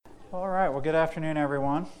All right, well, good afternoon,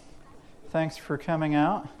 everyone. Thanks for coming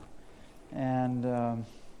out. And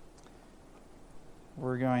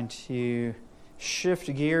we're going to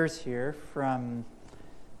shift gears here from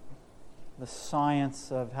the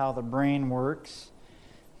science of how the brain works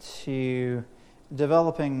to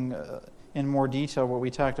developing in more detail what we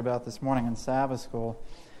talked about this morning in Sabbath school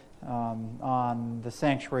on the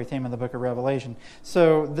sanctuary theme of the book of Revelation.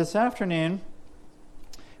 So this afternoon,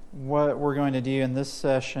 what we're going to do in this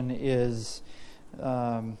session is,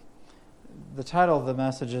 the title of the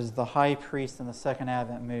message is The High Priest in the Second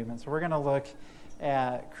Advent Movement. So we're going to look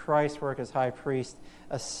at Christ's work as High Priest,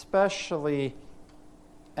 especially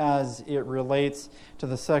as it relates to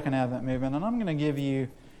the Second Advent Movement. And I'm going to give you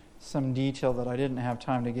some detail that I didn't have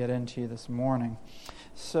time to get into this morning.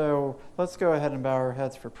 So let's go ahead and bow our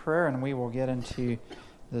heads for prayer, and we will get into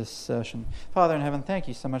this session. Father in heaven, thank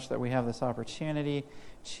you so much that we have this opportunity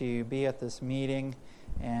to be at this meeting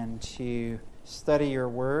and to study your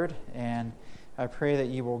word. And I pray that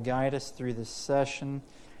you will guide us through this session,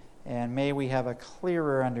 and may we have a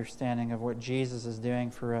clearer understanding of what Jesus is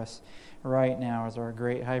doing for us right now as our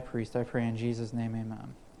great high priest. I pray in Jesus' name,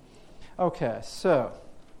 amen. Okay, so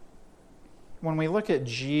when we look at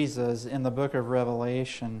Jesus in the book of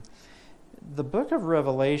Revelation, the book of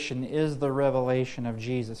Revelation is the revelation of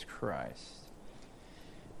Jesus Christ.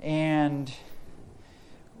 And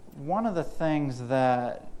one of the things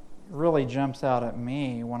that really jumps out at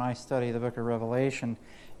me when I study the book of Revelation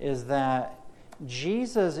is that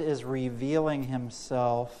Jesus is revealing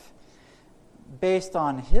himself based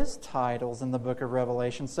on his titles in the book of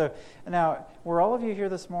Revelation. So now, were all of you here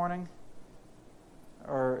this morning?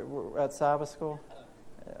 Or at Sabbath school?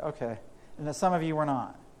 Okay. And some of you were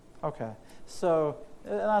not. Okay. So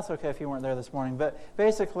that's okay if you weren't there this morning. But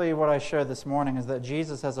basically what I shared this morning is that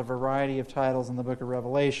Jesus has a variety of titles in the book of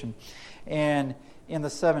Revelation. And in the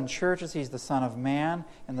seven churches, he's the Son of Man.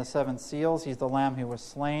 In the seven seals, he's the Lamb who was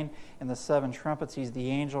slain. In the seven trumpets, he's the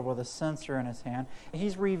angel with a censer in his hand.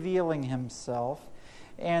 He's revealing himself.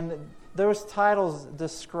 And those titles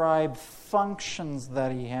describe functions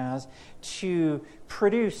that he has to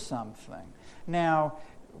produce something. Now,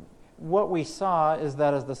 what we saw is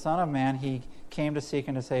that as the Son of Man, he came to seek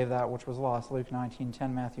and to save that which was lost, Luke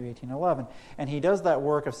 19:10, Matthew 18:11. And he does that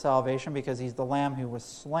work of salvation because he's the Lamb who was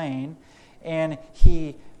slain. And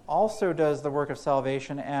he also does the work of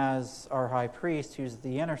salvation as our high priest, who's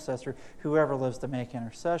the intercessor, whoever lives to make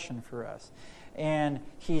intercession for us. And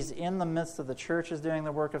he's in the midst of the churches doing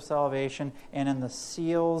the work of salvation, and in the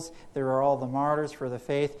seals there are all the martyrs for the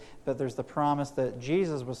faith, but there's the promise that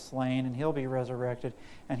Jesus was slain and he'll be resurrected,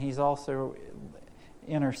 and he's also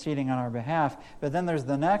interceding on our behalf. But then there's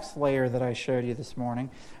the next layer that I showed you this morning,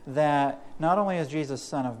 that not only is Jesus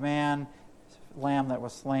Son of Man, Lamb that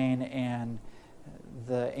was slain, and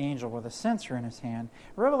the angel with a censer in his hand,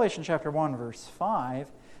 Revelation chapter 1 verse 5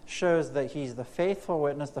 shows that he's the faithful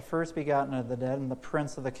witness, the first begotten of the dead, and the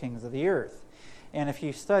prince of the kings of the earth. And if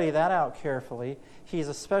you study that out carefully, he's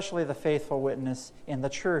especially the faithful witness in the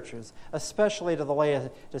churches, especially to the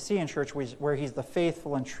Laodicean church, where he's the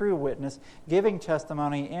faithful and true witness, giving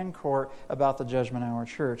testimony in court about the judgment hour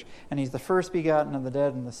church. And he's the first begotten of the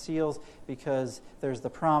dead and the seals because there's the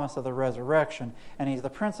promise of the resurrection. And he's the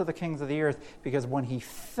prince of the kings of the earth because when he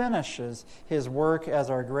finishes his work as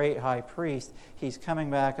our great high priest, he's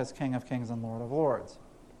coming back as King of kings and Lord of lords.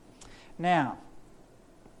 Now,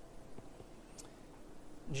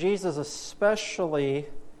 Jesus especially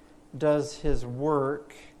does his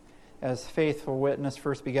work as faithful witness,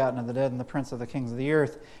 first begotten of the dead, and the prince of the kings of the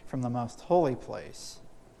earth from the most holy place.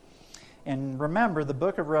 And remember, the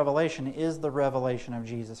book of Revelation is the revelation of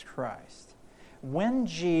Jesus Christ. When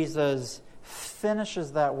Jesus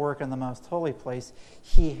finishes that work in the most holy place,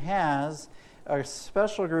 he has a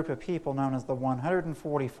special group of people known as the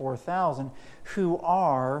 144,000 who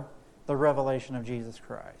are the revelation of Jesus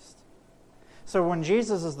Christ. So when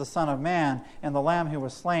Jesus is the Son of Man and the Lamb who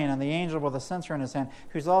was slain and the angel with a censer in his hand,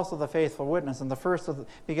 who's also the faithful witness and the first of the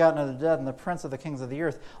begotten of the dead and the prince of the kings of the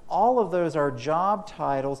earth, all of those are job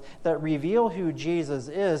titles that reveal who Jesus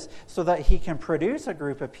is so that he can produce a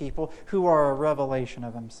group of people who are a revelation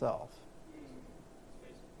of himself.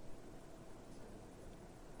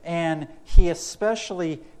 And he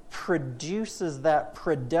especially produces that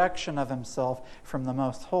production of himself from the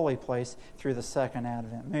most holy place through the Second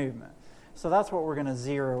Advent movement. So that's what we're going to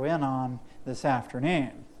zero in on this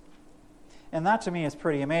afternoon. And that to me is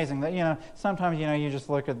pretty amazing that, sometimes, you just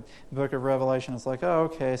look at the book of Revelation, it's like, oh,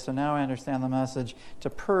 okay, so now I understand the message to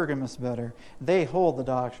Pergamos better. They hold the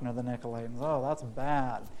doctrine of the Nicolaitans. Oh, that's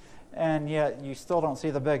bad. And yet you still don't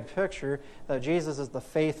see the big picture that Jesus is the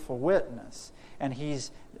faithful witness. And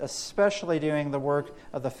he's especially doing the work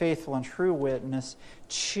of the faithful and true witness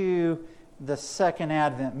to the Second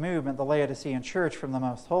Advent movement, the Laodicean church, from the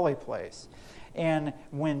most holy place. And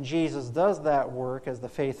when Jesus does that work as the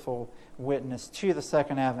faithful witness to the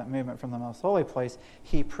Second Advent movement from the most holy place,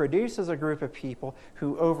 he produces a group of people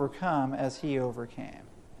who overcome as he overcame.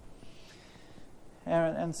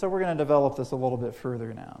 And so we're going to develop this a little bit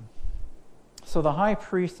further now. So the high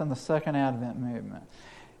priest and the Second Advent movement.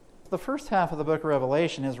 The first half of the book of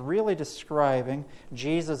Revelation is really describing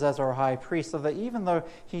Jesus as our high priest, so that even though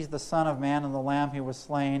he's the Son of Man and the Lamb who was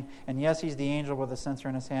slain, and yes, he's the angel with the censer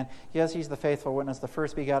in his hand, yes, he's the faithful witness, the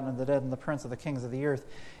first begotten of the dead, and the prince of the kings of the earth,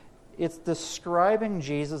 it's describing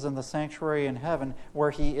Jesus in the sanctuary in heaven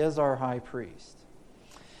where he is our high priest.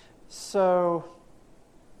 So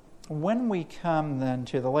when we come then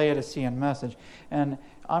to the Laodicean message, and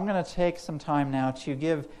I'm going to take some time now to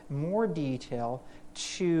give more detail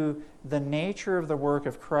to the nature of the work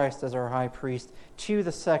of Christ as our high priest to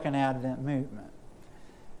the Second Advent movement.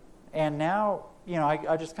 And now,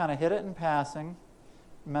 I just kind of hit it in passing,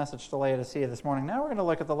 message to Laodicea this morning. Now we're going to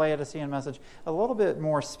look at the Laodicean message a little bit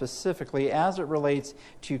more specifically as it relates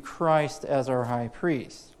to Christ as our high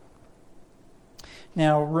priest.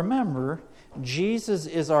 Now remember, Jesus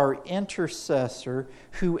is our intercessor,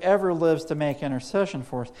 whoever lives to make intercession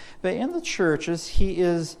for us. But in the churches, he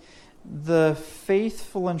is the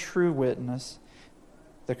faithful and true witness,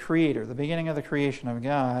 the Creator, the beginning of the creation of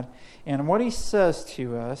God. And what he says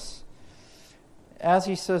to us, as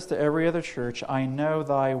he says to every other church, I know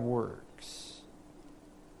thy works.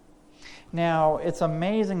 Now, it's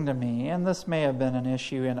amazing to me, and this may have been an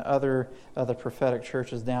issue in other prophetic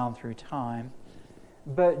churches down through time,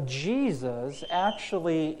 but Jesus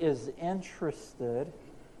actually is interested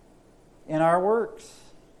in our works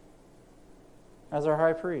as our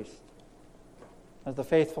high priest, as the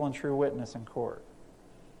faithful and true witness in court.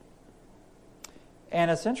 And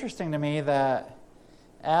it's interesting to me that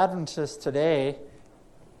Adventists today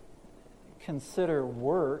consider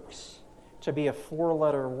works to be a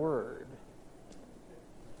 4-letter word.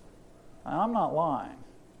 I'm not lying.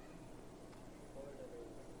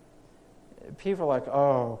 People are like,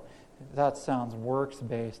 oh, that sounds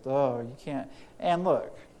works-based. Oh, you can't. And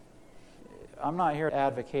look, I'm not here to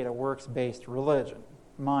advocate a works-based religion,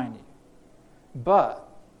 mind you. But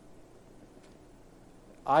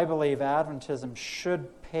I believe Adventism should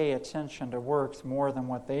pay attention to works more than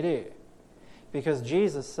what they do. Because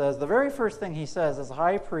Jesus says, the very first thing he says as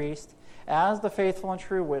high priest, as the faithful and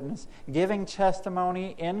true witness, giving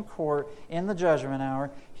testimony in court, in the judgment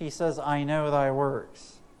hour, he says, I know thy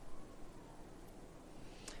works.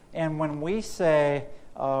 And when we say,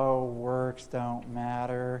 oh, works don't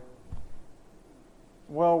matter,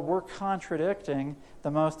 well, we're contradicting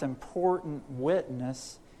the most important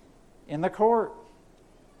witness in the court,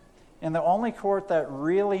 in the only court that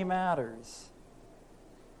really matters.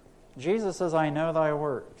 Jesus says, I know thy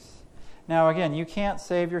works. Now again, you can't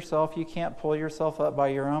save yourself, you can't pull yourself up by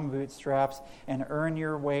your own bootstraps and earn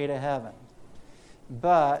your way to heaven.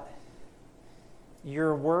 But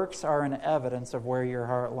your works are an evidence of where your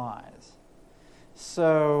heart lies.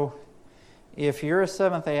 So if you're a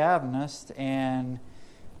Seventh-day Adventist and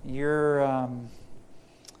you're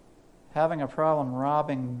having a problem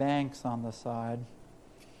robbing banks on the side,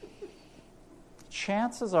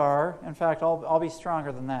 chances are, in fact, I'll be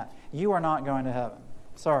stronger than that, you are not going to heaven.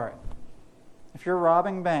 Sorry. If you're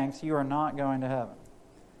robbing banks, you are not going to heaven.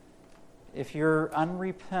 If you're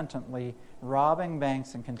unrepentantly robbing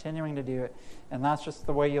banks and continuing to do it, and that's just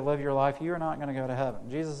the way you live your life, you are not going to go to heaven.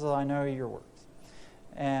 Jesus says, I know your works.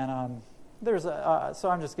 And so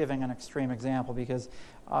I'm just giving an extreme example because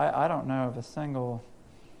I don't know of a single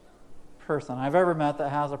person I've ever met that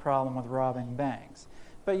has a problem with robbing banks.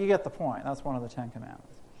 But you get the point. That's one of the 10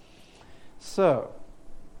 Commandments. So,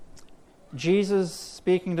 Jesus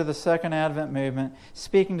speaking to the Second Advent movement,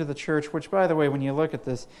 speaking to the church, which, by the way, when you look at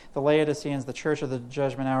this, the Laodiceans, the church of the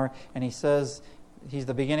judgment hour, and he says he's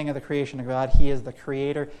the beginning of the creation of God. He is the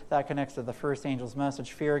creator. That connects to the first angel's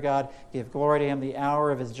message. Fear God, give glory to him. The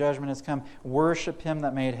hour of his judgment has come. Worship him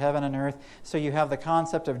that made heaven and earth. So you have the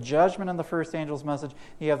concept of judgment in the first angel's message.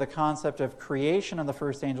 You have the concept of creation in the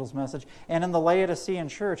first angel's message. And in the Laodicean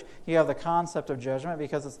church, you have the concept of judgment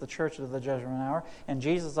because it's the church of the judgment hour. And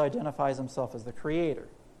Jesus identifies himself as the creator.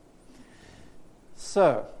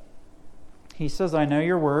 So, he says, I know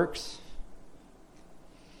your works.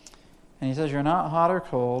 And he says, you're not hot or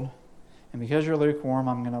cold, and because you're lukewarm,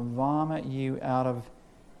 I'm going to vomit you out of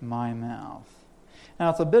my mouth.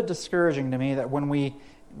 Now, it's a bit discouraging to me that when we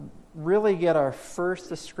really get our first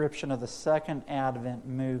description of the Second Advent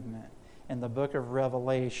movement in the book of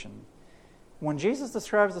Revelation. When Jesus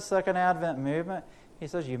describes the Second Advent movement, he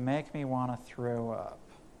says, you make me want to throw up.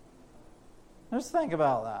 Just think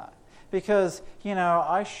about that. Because,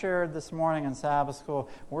 I shared this morning in Sabbath school,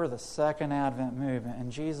 we're the Second Advent movement,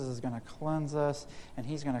 and Jesus is going to cleanse us, and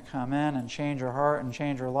He's going to come in and change our heart and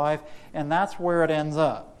change our life, and that's where it ends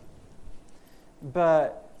up.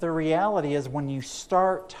 But the reality is when you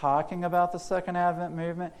start talking about the Second Advent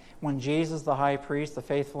movement, when Jesus, the high priest, the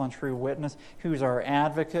faithful and true witness, who's our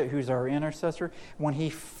advocate, who's our intercessor, when He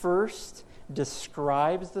first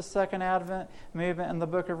describes the Second Advent movement in the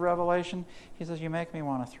book of Revelation, he says, you make me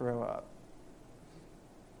want to throw up.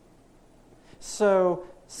 So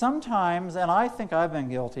sometimes, and I think I've been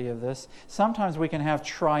guilty of this, sometimes we can have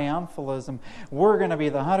triumphalism. We're going to be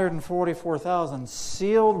the 144,000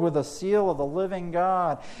 sealed with the seal of the living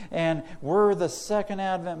God. And we're the Second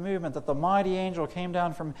Advent movement that the mighty angel came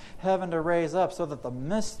down from heaven to raise up so that the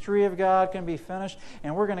mystery of God can be finished.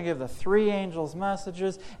 And we're going to give the three angels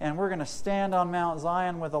messages. And we're going to stand on Mount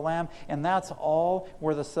Zion with the Lamb. And that's all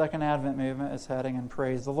where the Second Advent movement is heading, and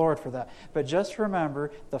praise the Lord for that. But just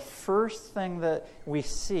remember, the first thing that we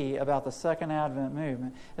see about the Second Advent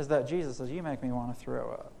movement is that Jesus says, you make me want to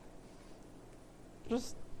throw up.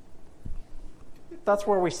 That's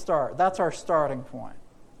where we start. That's our starting point.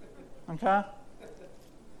 Okay?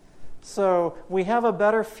 So we have a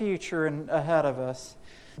better future ahead of us.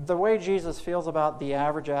 The way Jesus feels about the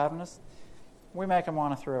average Adventist, we make him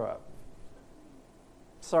want to throw up.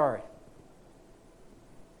 Sorry.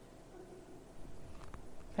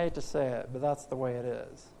 Hate to say it, but that's the way it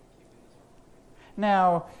is.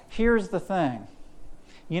 Now, here's the thing.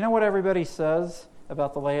 You know what everybody says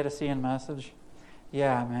about the Laodicean message?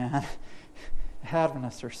 Yeah, man,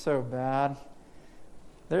 Adventists are so bad.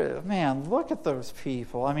 Man, look at those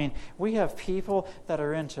people. I mean, we have people that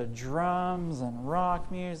are into drums and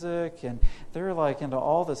rock music, and they're like into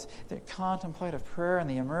all this contemplative prayer and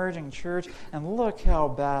the emerging church, and look how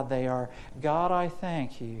bad they are. God, I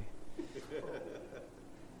thank you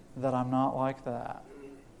that I'm not like that.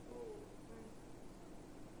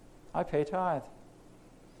 I pay tithe.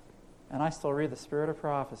 And I still read the Spirit of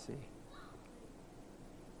Prophecy.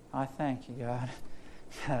 I thank you, God,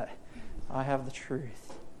 that I have the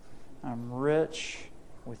truth. I'm rich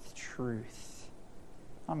with truth.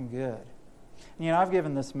 I'm good. I've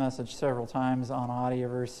given this message several times on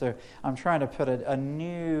Audioverse, so I'm trying to put a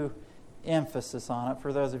new emphasis on it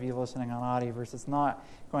for those of you listening on Audioverse. It's not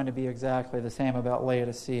going to be exactly the same about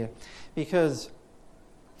Laodicea, because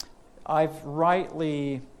I've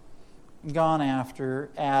rightly gone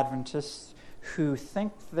after Adventists who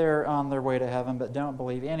think they're on their way to heaven but don't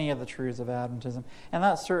believe any of the truths of Adventism. And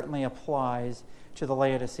that certainly applies to the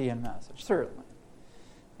Laodicean message, certainly.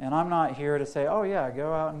 And I'm not here to say, oh yeah,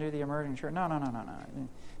 go out and do the emerging church. No.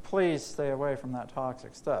 Please stay away from that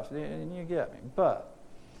toxic stuff. You get me. But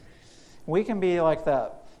we can be like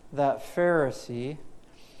that Pharisee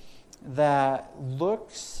that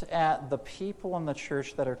looks at the people in the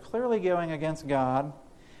church that are clearly going against God.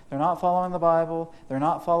 They're not following the Bible. They're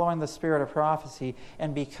not following the Spirit of prophecy.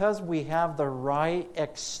 And because we have the right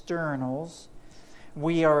externals,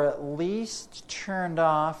 we are at least turned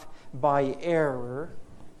off by error,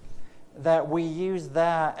 that we use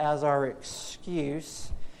that as our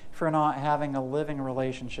excuse for not having a living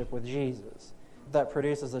relationship with Jesus that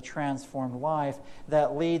produces a transformed life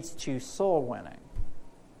that leads to soul winning.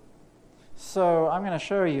 So I'm going to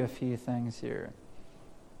show you a few things here.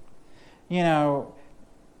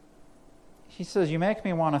 He says, you make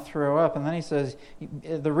me want to throw up. And then he says,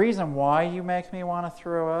 the reason why you make me want to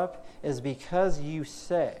throw up is because you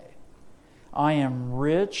say, I am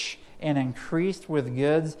rich and increased with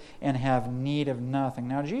goods and have need of nothing.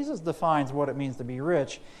 Now, Jesus defines what it means to be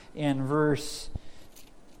rich in verse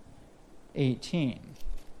 18.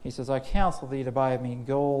 He says, I counsel thee to buy of me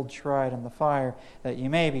gold tried in the fire, that you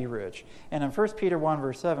may be rich. And in 1 Peter 1,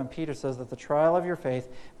 verse 7, Peter says that the trial of your faith,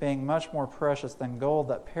 being much more precious than gold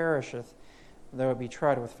that perisheth, though it be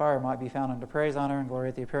tried with fire, might be found unto praise, honor, and glory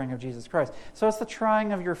at the appearing of Jesus Christ. So it's the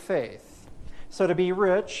trying of your faith. So to be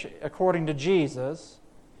rich, according to Jesus,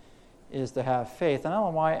 is to have faith. And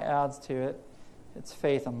Ellen White adds to it, it's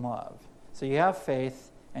faith and love. So you have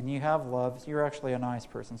faith and you have love. You're actually a nice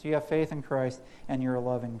person. So you have faith in Christ and you're a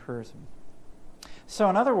loving person. So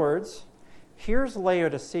in other words, here's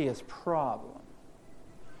Laodicea's problem.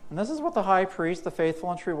 And this is what the high priest, the faithful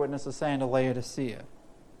and true witness, is saying to Laodicea.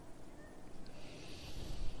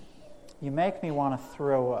 You make me want to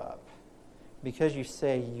throw up because you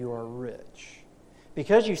say you are rich.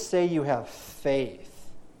 Because you say you have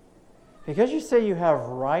faith. Because you say you have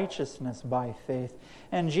righteousness by faith.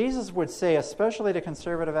 And Jesus would say, especially to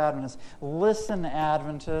conservative Adventists, listen,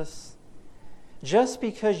 Adventists, just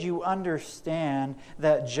because you understand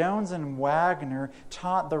that Jones and Wagner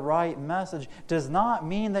taught the right message does not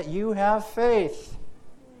mean that you have faith.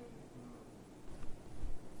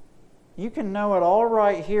 You can know it all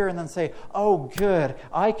right here and then say, oh, good,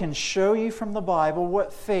 I can show you from the Bible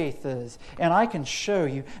what faith is. And I can show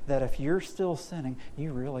you that if you're still sinning,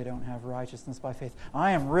 you really don't have righteousness by faith.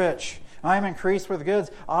 I am rich. I am increased with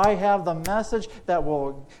goods. I have the message that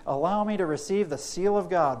will allow me to receive the seal of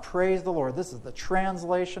God. Praise the Lord. This is the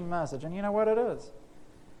translation message. And you know what it is?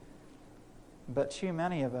 But too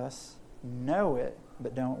many of us know it,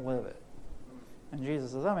 but don't live it. And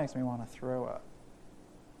Jesus says, that makes me want to throw up.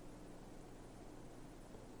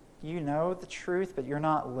 You know the truth, but you're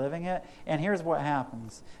not living it. And here's what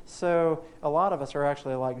happens. So a lot of us are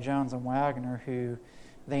actually like Jones and Wagner, who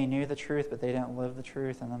they knew the truth, but they didn't live the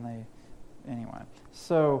truth. And then anyway.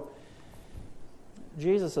 So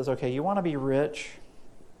Jesus says, okay, you want to be rich?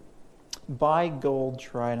 Buy gold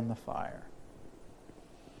tried in the fire.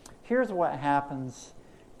 Here's what happens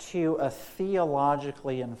to a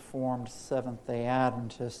theologically informed Seventh-day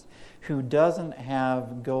Adventist who doesn't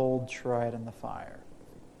have gold tried in the fire,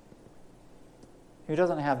 who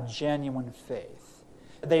doesn't have genuine faith.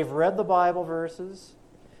 They've read the Bible verses.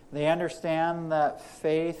 They understand that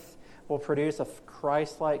faith will produce a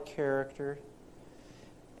Christ-like character.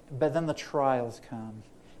 But then the trials come.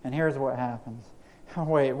 And here's what happens.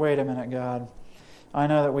 Wait a minute, God. I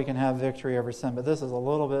know that we can have victory over sin, but this is a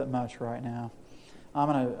little bit much right now. I'm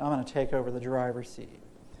gonna take over the driver's seat.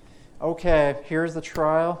 Okay, here's the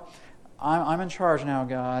trial. I'm in charge now,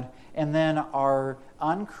 God. And then our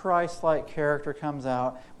un-Christ-like character comes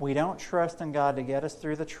out. We don't trust in God to get us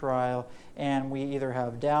through the trial, and we either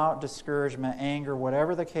have doubt, discouragement, anger,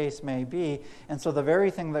 whatever the case may be. And so the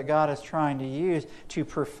very thing that God is trying to use to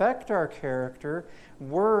perfect our character,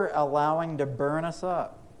 we're allowing to burn us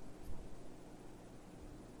up.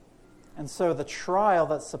 And so the trial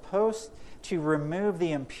that's supposed to remove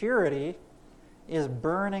the impurity is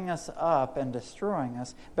burning us up and destroying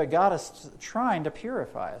us, but God is trying to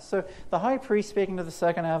purify us. So the high priest, speaking to the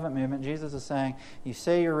Second Advent movement, Jesus is saying, you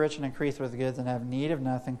say you're rich and increased with goods and have need of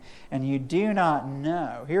nothing, and you do not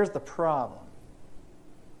know. Here's the problem.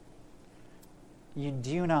 You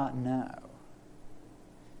do not know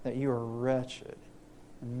that you are wretched,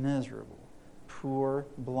 miserable, poor,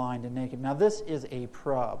 blind, and naked. Now this is a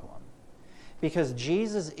problem, because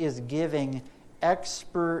Jesus is giving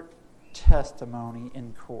expert testimony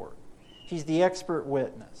in court. He's the expert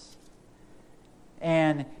witness.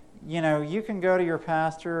 And, you can go to your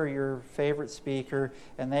pastor or your favorite speaker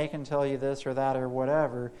and they can tell you this or that or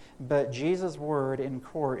whatever, but Jesus' word in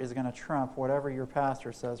court is going to trump whatever your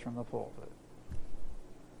pastor says from the pulpit.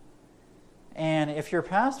 And if your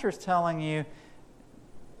pastor's telling you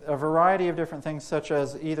a variety of different things, such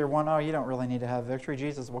as either one, oh, you don't really need to have victory,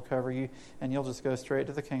 Jesus will cover you and you'll just go straight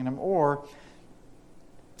to the kingdom, or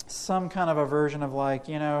some kind of a version of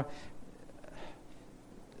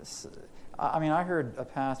I heard a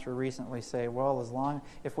pastor recently say, well,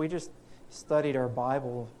 if we just studied our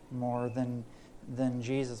Bible more, then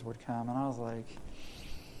Jesus would come. And I was like,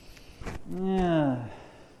 yeah,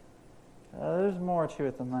 there's more to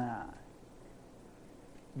it than that.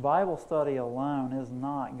 Bible study alone is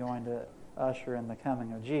not going to usher in the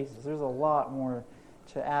coming of Jesus. There's a lot more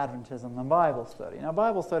to Adventism than Bible study. Now,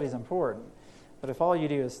 Bible study is important, but if all you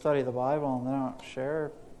do is study the Bible and don't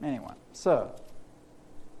share, anyway. So,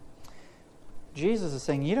 Jesus is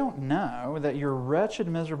saying, you don't know that you're wretched,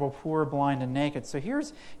 miserable, poor, blind, and naked. So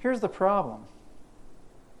here's the problem.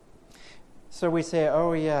 So we say,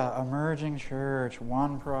 oh yeah, emerging church,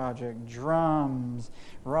 one project, drums,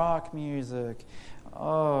 rock music,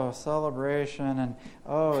 oh, celebration, and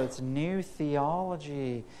oh, it's new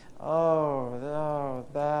theology. Oh,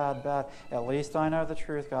 bad. At least I know the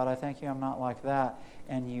truth, God. I thank you I'm not like that.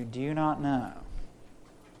 And you do not know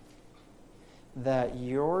that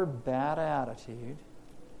your bad attitude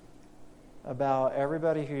about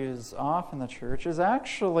everybody who's off in the church is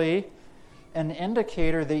actually an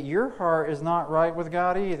indicator that your heart is not right with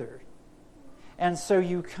God either. And so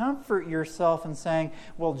you comfort yourself in saying,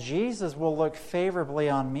 well, Jesus will look favorably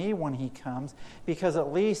on me when he comes because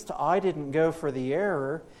at least I didn't go for the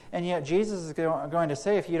error. And yet Jesus is going to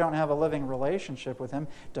say, if you don't have a living relationship with him,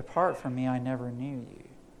 depart from me, I never knew you.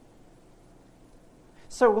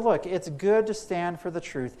 So look, it's good to stand for the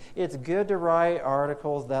truth. It's good to write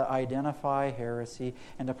articles that identify heresy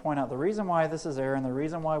and to point out the reason why this is error and the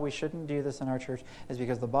reason why we shouldn't do this in our church is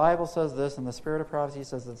because the Bible says this and the Spirit of prophecy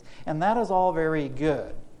says this. And that is all very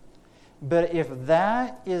good. But if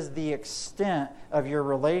that is the extent of your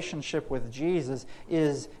relationship with Jesus,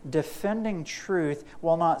 is defending truth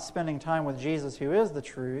while not spending time with Jesus, who is the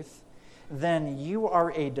truth, then you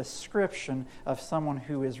are a description of someone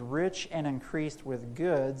who is rich and increased with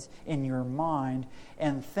goods in your mind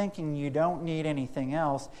and thinking you don't need anything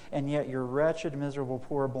else, and yet you're wretched, miserable,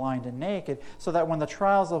 poor, blind, and naked, so that when the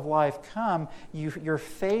trials of life come, your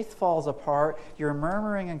faith falls apart, you're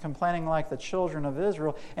murmuring and complaining like the children of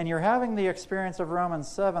Israel, and you're having the experience of Romans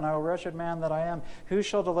 7, "O wretched man that I am, who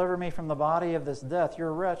shall deliver me from the body of this death?"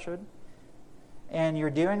 You're wretched. And you're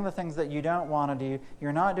doing the things that you don't want to do.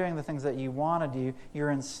 You're not doing the things that you want to do. You're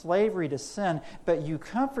in slavery to sin, but you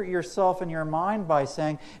comfort yourself in your mind by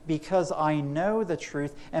saying, because I know the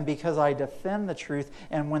truth and because I defend the truth,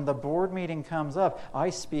 and when the board meeting comes up, I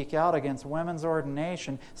speak out against women's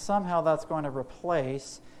ordination, somehow that's going to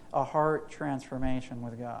replace a heart transformation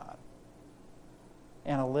with God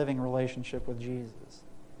and a living relationship with Jesus.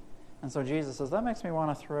 And so Jesus says, that makes me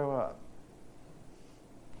want to throw up.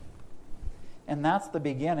 And that's the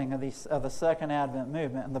beginning of the second Advent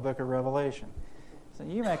movement in the book of Revelation. So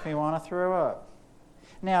you make me want to throw up.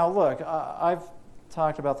 Now, look, I've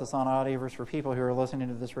talked about this on Audioverse for people who are listening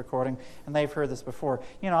to this recording, and they've heard this before.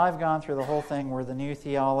 I've gone through the whole thing where the new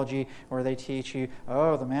theology, where they teach you,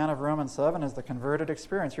 the man of Romans 7 is the converted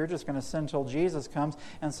experience. You're just going to sin till Jesus comes.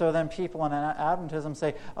 And so then people in Adventism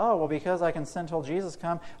say, because I can sin till Jesus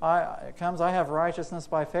comes, I have righteousness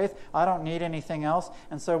by faith. I don't need anything else.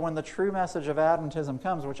 And so when the true message of Adventism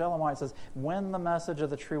comes, which Ellen White says, when the message of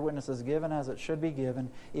the true witness is given as it should be given,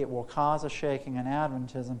 it will cause a shaking in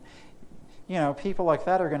Adventism. People like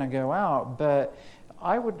that are going to go out, but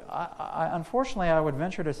unfortunately, I would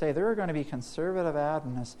venture to say there are going to be conservative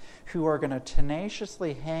Adventists who are going to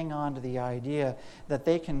tenaciously hang on to the idea that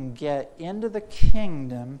they can get into the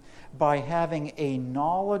kingdom by having a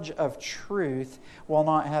knowledge of truth while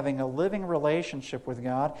not having a living relationship with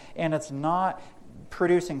God, and it's not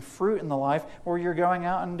producing fruit in the life where you're going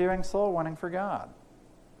out and doing soul winning for God.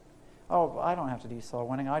 I don't have to do soul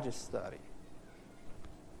winning, I just study.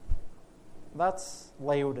 That's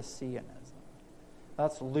Laodiceanism.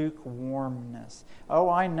 That's lukewarmness.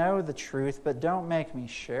 I know the truth, but don't make me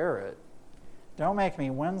share it. Don't make me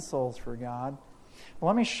win souls for God. Well,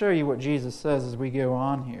 let me show you what Jesus says as we go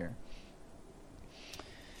on here.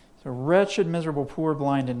 So wretched, miserable, poor,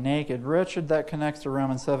 blind, and naked. Wretched, that connects to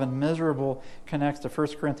Romans 7. Miserable connects to 1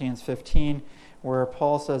 Corinthians 15, where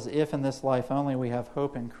Paul says, if in this life only we have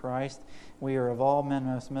hope in Christ, we are of all men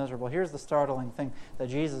most miserable. Here's the startling thing that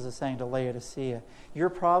Jesus is saying to Laodicea. Your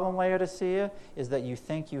problem, Laodicea, is that you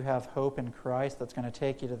think you have hope in Christ that's going to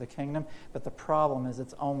take you to the kingdom, but the problem is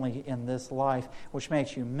it's only in this life, which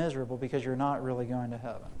makes you miserable because you're not really going to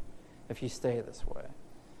heaven if you stay this way.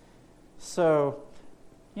 So,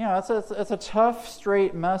 it's a tough,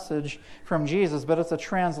 straight message from Jesus, but it's a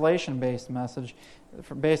translation-based message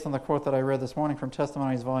based on the quote that I read this morning from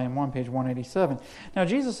Testimonies, Volume 1, page 187. Now,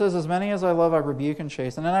 Jesus says, as many as I love, I rebuke and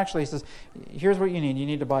chasten. And actually, he says, here's what you need. You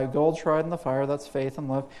need to buy gold tried in the fire, that's faith and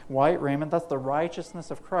love. White raiment, that's the righteousness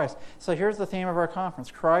of Christ. So here's the theme of our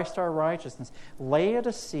conference, Christ our righteousness.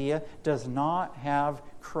 Laodicea does not have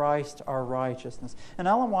Christ our righteousness. And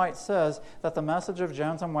Ellen White says that the message of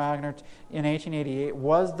Jones and Wagner in 1888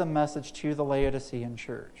 was the message to the Laodicean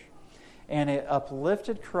church. And it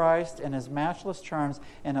uplifted Christ and his matchless charms,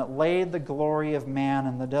 and it laid the glory of man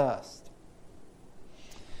in the dust.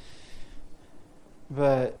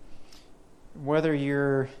 But whether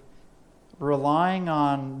you're relying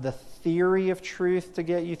on the theory of truth to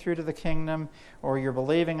get you through to the kingdom, or you're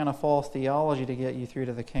believing in a false theology to get you through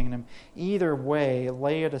to the kingdom, either way,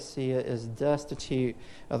 Laodicea is destitute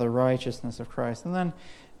of the righteousness of Christ. And then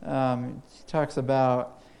he talks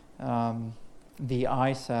about the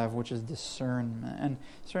eye salve, which is discernment. And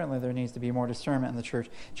certainly there needs to be more discernment in the church.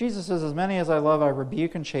 Jesus says, as many as I love, I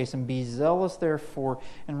rebuke and chasten. Be zealous, therefore,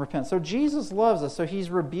 and repent. So Jesus loves us, so he's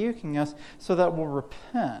rebuking us so that we'll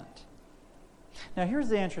repent. Now here's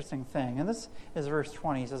the interesting thing, and this is verse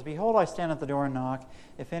 20. He says, behold, I stand at the door and knock.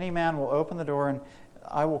 If any man will open the door, and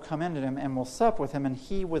I will come into him and will sup with him, and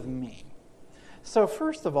he with me. So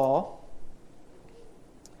first of all,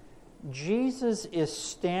 Jesus is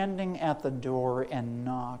standing at the door and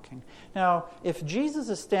knocking. Now, if Jesus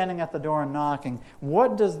is standing at the door and knocking,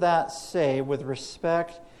 what does that say with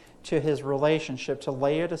respect to his relationship to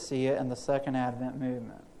Laodicea and the Second Advent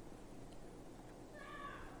movement?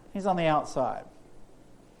 He's on the outside.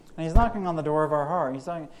 And he's knocking on the door of our heart. He's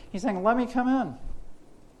saying, let me come in.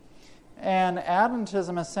 And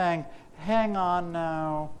Adventism is saying, hang on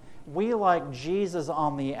now. We like Jesus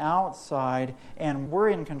on the outside, and we're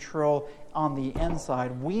in control on the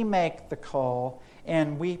inside. We make the call,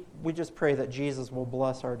 and we just pray that Jesus will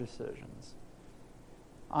bless our decisions.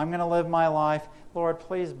 I'm going to live my life. Lord,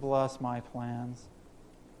 please bless my plans.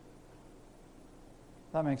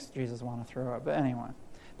 That makes Jesus want to throw up. But anyway.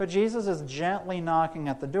 But Jesus is gently knocking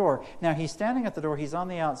at the door. Now, he's standing at the door. He's on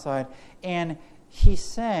the outside. And he's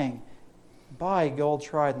saying, buy gold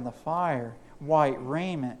tried in the fire, white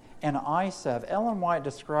raiment, and eye salve. Ellen White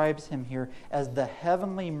describes him here as the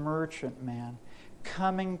heavenly merchantman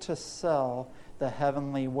coming to sell the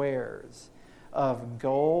heavenly wares of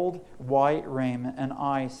gold, white raiment, and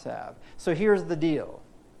eye salve. So here's the deal.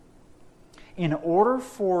 In order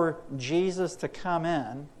for Jesus to come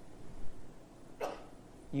in,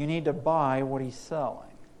 you need to buy what he's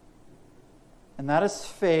selling. And that is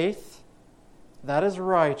faith, that is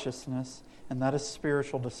righteousness, and that is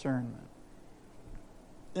spiritual discernment.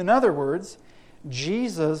 In other words,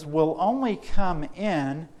 Jesus will only come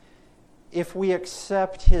in if we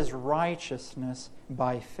accept his righteousness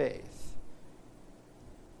by faith.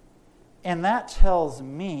 And that tells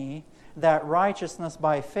me that righteousness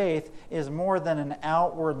by faith is more than an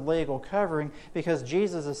outward legal covering, because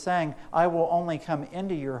Jesus is saying, I will only come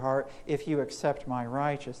into your heart if you accept my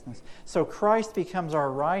righteousness. So Christ becomes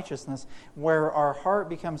our righteousness, where our heart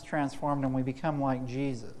becomes transformed and we become like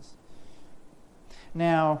Jesus.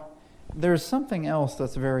 Now, there's something else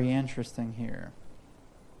that's very interesting here.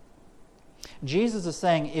 Jesus is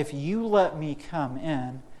saying, if you let me come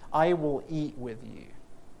in, I will eat with you.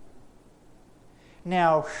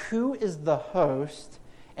 Now, who is the host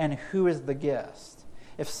and who is the guest?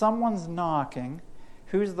 If someone's knocking,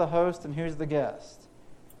 who's the host and who's the guest?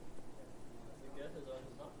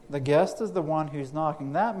 The guest is the one who's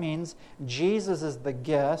knocking. That means Jesus is the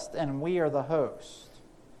guest and we are the host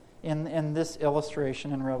in this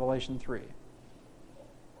illustration in Revelation 3.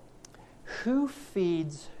 Who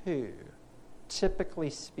feeds who,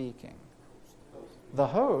 typically speaking? The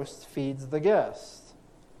host feeds the guest.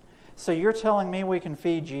 So you're telling me we can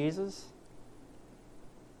feed Jesus?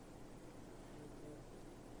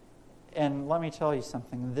 And let me tell you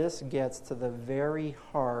something. This gets to the very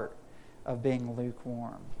heart of being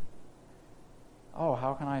lukewarm. Oh,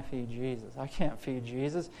 how can I feed Jesus? I can't feed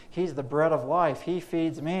Jesus. He's the bread of life. He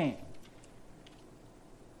feeds me.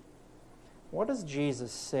 What does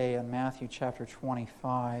Jesus say in Matthew chapter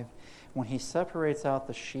 25 when he separates out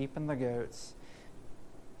the sheep and the goats?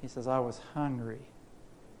 He says, I was hungry,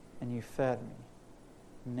 and you fed me.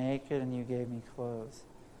 Naked, and you gave me clothes.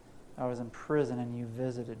 I was in prison, and you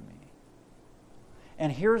visited me.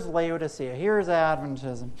 And here's Laodicea. Here's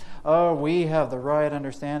Adventism. Oh, we have the right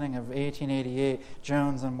understanding of 1888,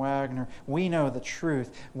 Jones and Wagner. We know the truth.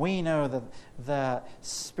 We know that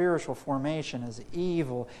spiritual formation is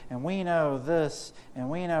evil. And we know this, and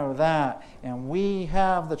we know that. And we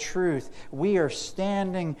have the truth. We are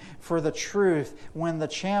standing for the truth. When the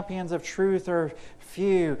champions of truth are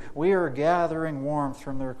few, we are gathering warmth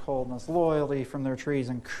from their coldness, loyalty from their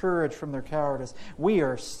treason, courage from their cowardice. We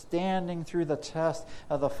are standing through the test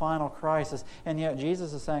of the final crisis. And yet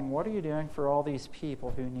Jesus is saying, what are you doing for all these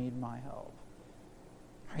people who need my help?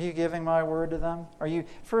 Are you giving my word to them? Are you,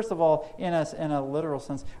 first of all, in a literal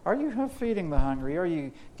sense, are you feeding the hungry? Are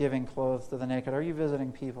you giving clothes to the naked? Are you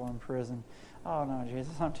visiting people in prison? Oh no,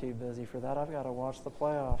 Jesus, I'm too busy for that. I've got to watch the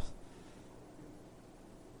playoffs.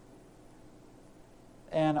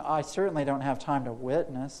 And I certainly don't have time to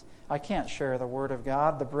witness. I can't share the Word of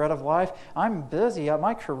God, the bread of life. I'm busy.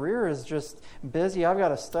 My career is just busy. I've got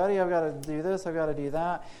to study. I've got to do this. I've got to do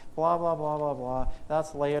that. Blah, blah, blah, blah, blah.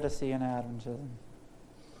 That's Laodicean Adventism.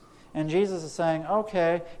 And Jesus is saying,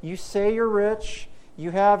 okay, you say you're rich.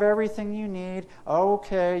 You have everything you need.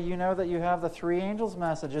 Okay, you know that you have the three angels'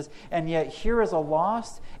 messages, and yet here is a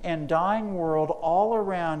lost and dying world all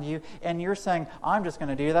around you, and you're saying, I'm just going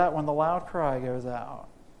to do that when the loud cry goes out.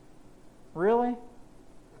 Really?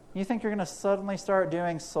 You think you're going to suddenly start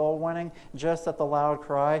doing soul winning just at the loud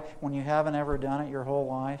cry when you haven't ever done it your whole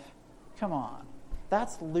life? Come on.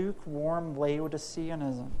 That's lukewarm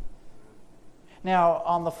Laodiceanism. Now,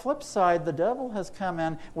 on the flip side, the devil has come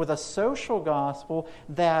in with a social gospel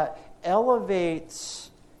that elevates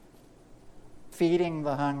feeding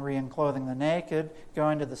the hungry and clothing the naked,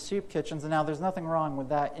 going to the soup kitchens. And now there's nothing wrong with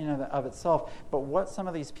that in and of itself. But what some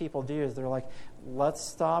of these people do is they're like, let's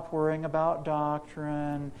stop worrying about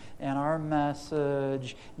doctrine and our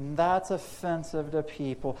message. That's offensive to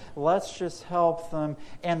people. Let's just help them.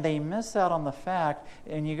 And they miss out on the fact,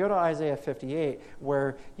 and you go to Isaiah 58,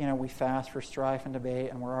 where, we fast for strife and debate,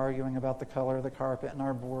 and we're arguing about the color of the carpet in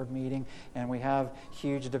our board meeting, and we have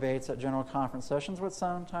huge debates at general conference sessions, which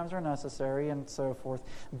sometimes are necessary and so forth.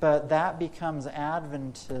 But that becomes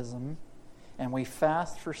Adventism, and we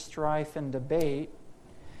fast for strife and debate.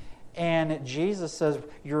 And Jesus says,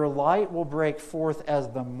 your light will break forth as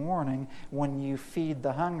the morning when you feed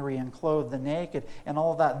the hungry and clothe the naked and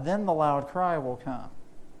all that. Then the loud cry will come.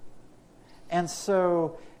 And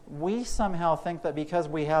so we somehow think that because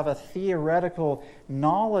we have a theoretical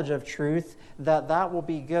knowledge of truth, that will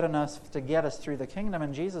be good enough to get us through the kingdom.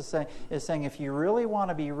 And Jesus is saying, if you really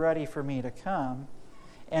want to be ready for me to come,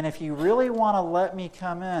 and if you really want to let me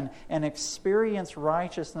come in and experience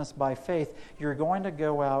righteousness by faith, you're going to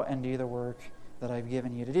go out and do the work that I've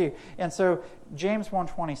given you to do. And so James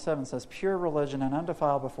 1:27 says, pure religion and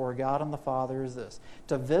undefiled before God and the Father is this,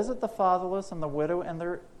 to visit the fatherless and the widow in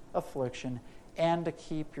their affliction, and to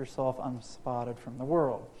keep yourself unspotted from the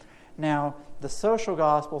world. Now, the social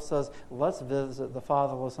gospel says, let's visit the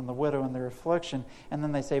fatherless and the widow in their affliction. And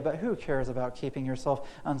then they say, but who cares about keeping yourself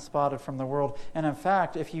unspotted from the world? And in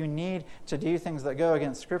fact, if you need to do things that go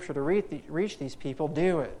against Scripture to reach these people,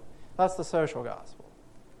 do it. That's the social gospel.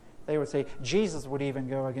 They would say, Jesus would even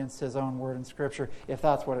go against his own word in Scripture if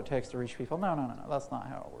that's what it takes to reach people. No. That's not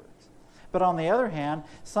how it works. But on the other hand,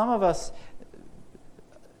 some of us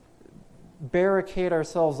barricade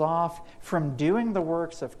ourselves off from doing the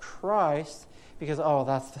works of Christ because,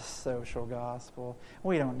 that's the social gospel.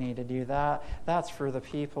 We don't need to do that. That's for the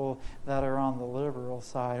people that are on the liberal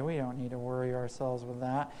side. We don't need to worry ourselves with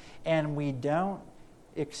that. And we don't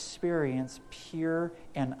experience pure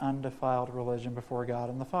and undefiled religion before God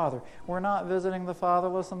and the Father. We're not visiting the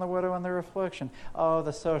fatherless and the widow in their affliction.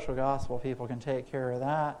 The social gospel people can take care of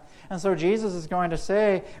that. And so Jesus is going to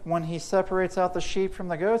say, when he separates out the sheep from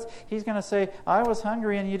the goats, he's going to say, I was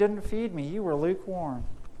hungry and you didn't feed me. You were lukewarm.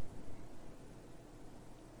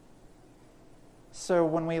 So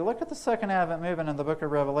when we look at the Second Advent movement in the book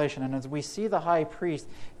of Revelation, and as we see the high priest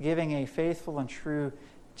giving a faithful and true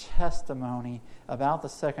testimony about the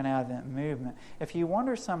Second Advent movement, if you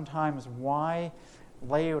wonder sometimes why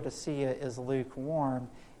Laodicea is lukewarm,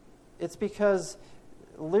 it's because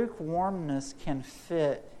lukewarmness can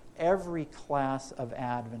fit every class of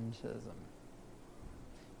Adventism.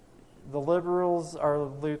 The liberals are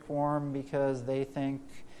lukewarm because they think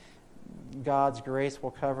God's grace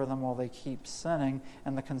will cover them while they keep sinning,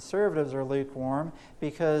 and the conservatives are lukewarm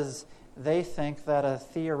because they think that a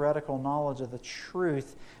theoretical knowledge of the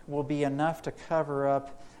truth will be enough to cover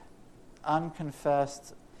up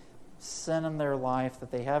unconfessed sin in their life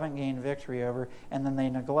that they haven't gained victory over, and then they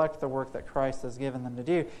neglect the work that Christ has given them to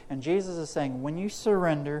do. And Jesus is saying, when you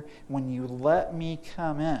surrender, when you let me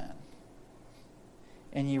come in,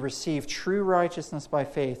 and you receive true righteousness by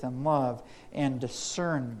faith and love and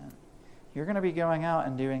discernment, you're going to be going out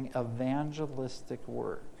and doing evangelistic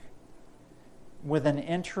work with an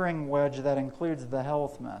entering wedge that includes the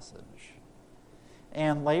health message.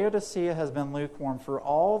 And Laodicea has been lukewarm for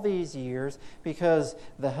all these years because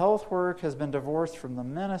the health work has been divorced from the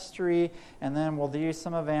ministry, and then we'll do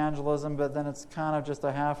some evangelism, but then it's kind of just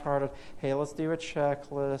a half-hearted, hey, let's do a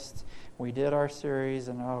checklist. We did our series,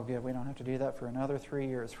 and good, we don't have to do that for another 3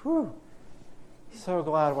 years. Whew! So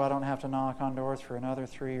glad I don't have to knock on doors for another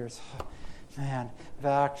 3 years. Man,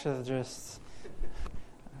 back to just...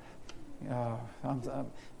 I'm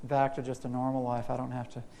back to just a normal life. I don't have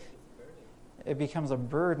to... It becomes a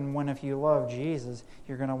burden when, if you love Jesus,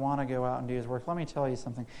 you're going to want to go out and do his work. Let me tell you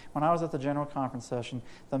something. When I was at the General Conference session,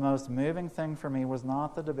 the most moving thing for me was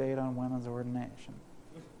not the debate on women's ordination.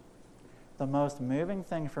 The most moving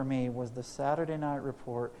thing for me was the Saturday night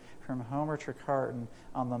report from Homer Trecarton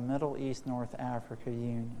on the Middle East North Africa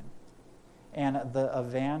Union and the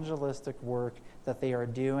evangelistic work that they are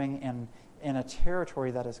doing in a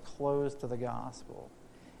territory that is closed to the gospel.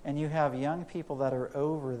 And you have young people that are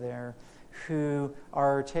over there who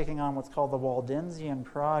are taking on what's called the Waldensian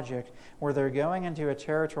Project, where they're going into a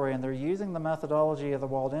territory and they're using the methodology of the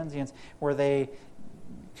Waldensians, where they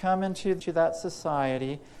come into that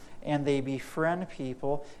society and they befriend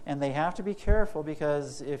people, and they have to be careful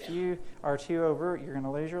because if you are too overt, you're going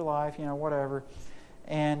to lose your life, whatever.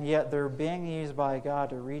 And yet they're being used by God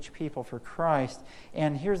to reach people for Christ.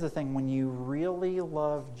 And here's the thing, when you really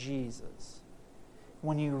love Jesus,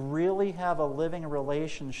 when you really have a living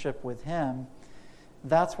relationship with him,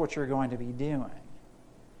 that's what you're going to be doing.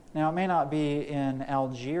 Now, it may not be in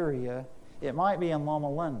Algeria. It might be in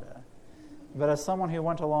Loma Linda. But as someone who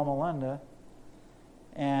went to Loma Linda,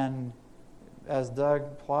 and as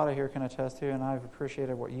Doug Plata here can attest to, and I've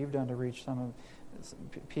appreciated what you've done to reach some of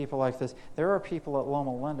people like this, there are people at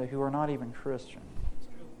Loma Linda who are not even Christian.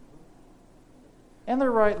 And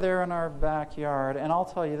they're right there in our backyard. And I'll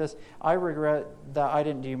tell you this, I regret that I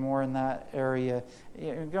didn't do more in that area.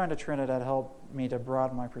 Going to Trinidad helped me to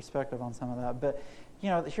broaden my perspective on some of that. But,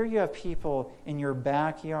 here you have people in your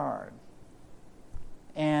backyard.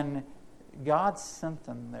 And God sent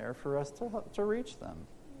them there for us to reach them.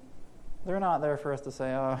 They're not there for us to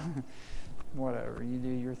say, oh, whatever, you do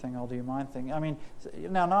your thing, I'll do my thing. I mean,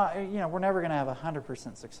 now, we're never going to have a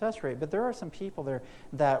 100% success rate, but there are some people there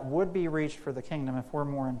that would be reached for the kingdom if we're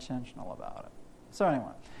more intentional about it. So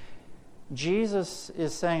anyway, Jesus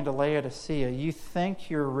is saying to Laodicea, you think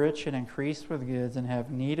you're rich and increased with goods and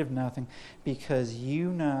have need of nothing because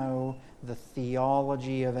you know the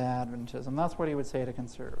theology of Adventism. That's what he would say to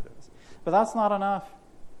conservatives. But that's not enough.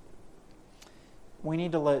 We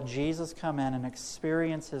need to let Jesus come in and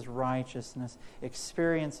experience his righteousness,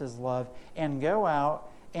 experience his love, and go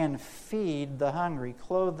out and feed the hungry,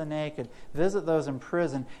 clothe the naked, visit those in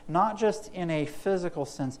prison, not just in a physical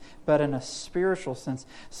sense, but in a spiritual sense,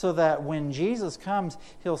 so that when Jesus comes,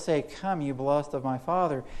 he'll say, come, you blessed of my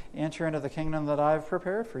Father, enter into the kingdom that I've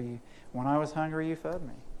prepared for you. When I was hungry, you fed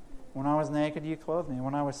me. When I was naked, you clothed me.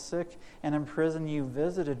 When I was sick and in prison, you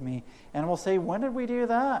visited me. And we'll say, when did we do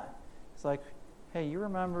that? It's like, hey, you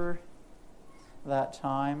remember that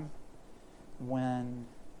time when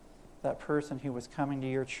that person who was coming to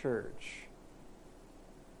your church,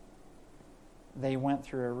 they went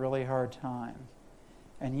through a really hard time,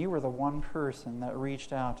 and you were the one person that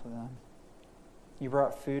reached out to them. You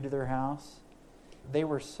brought food to their house. They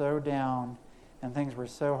were so down and things were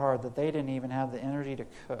so hard that they didn't even have the energy to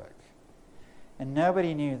cook. And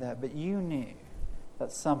nobody knew that, but you knew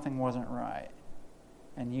that something wasn't right,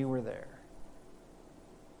 and you were there.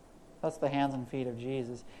 That's the hands and feet of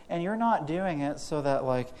Jesus. And you're not doing it so that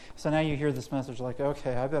so now you hear this message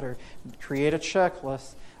okay, I better create a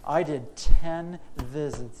checklist. I did 10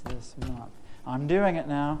 visits this month. I'm doing it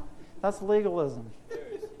now. That's legalism.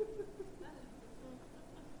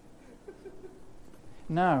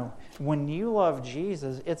 No, when you love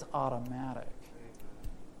Jesus, it's automatic.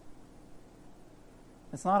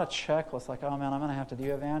 It's not a checklist oh man, I'm going to have to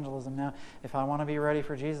do evangelism now if I want to be ready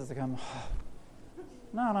for Jesus to come.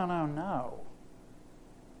 No.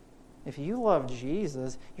 If you love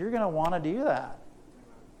Jesus, you're going to want to do that.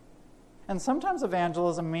 And sometimes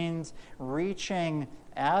evangelism means reaching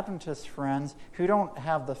Adventist friends who don't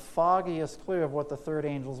have the foggiest clue of what the third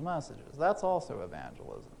angel's message is. That's also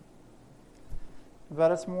evangelism.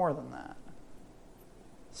 But it's more than that.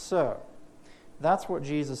 So, that's what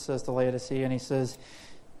Jesus says to Laodicea, and he says,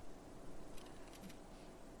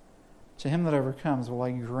 to him that overcomes will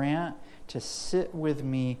I grant to sit with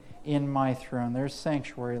me in my throne. There's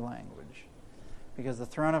sanctuary language, because the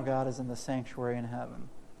throne of God is in the sanctuary in heaven.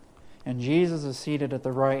 And Jesus is seated at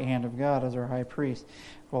the right hand of God as our high priest.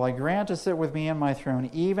 Will I grant to sit with me in my throne,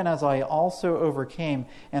 even as I also overcame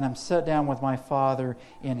and am set down with my Father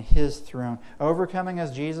in his throne. Overcoming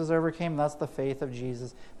as Jesus overcame, that's the faith of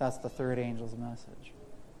Jesus. That's the third angel's message.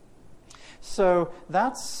 So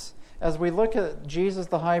that's, as we look at Jesus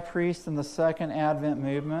the high priest in the second Advent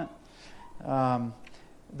movement,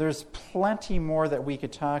 there's plenty more that we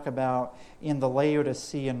could talk about in the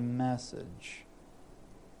Laodicean message.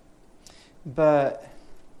 But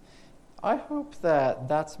I hope that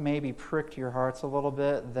that's maybe pricked your hearts a little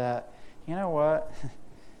bit, that, you know what,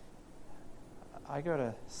 I go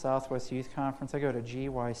to Southwest Youth Conference, I go to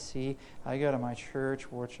GYC, I go to my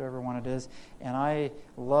church, whichever one it is, and I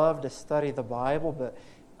love to study the Bible, but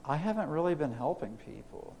I haven't really been helping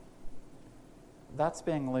people. That's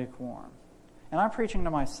being lukewarm. And I'm preaching to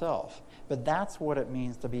myself, but that's what it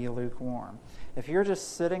means to be lukewarm. If you're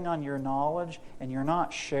just sitting on your knowledge and you're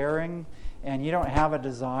not sharing and you don't have a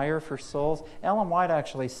desire for souls, Ellen White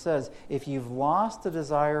actually says, if you've lost a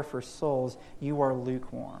desire for souls, you are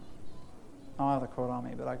lukewarm. I don't have the quote on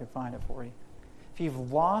me, but I could find it for you. If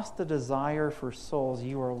you've lost the desire for souls,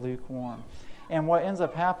 you are lukewarm. And what ends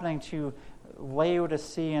up happening to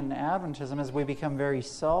Laodicean Adventism is we become very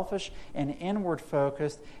selfish and inward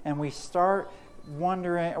focused, and we start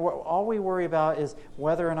wondering, all we worry about is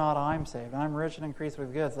whether or not I'm saved. I'm rich and increased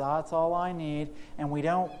with goods. That's all I need, and we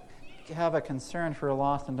don't have a concern for a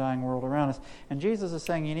lost and dying world around us. And Jesus is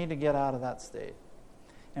saying you need to get out of that state.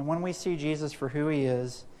 And when we see Jesus for who he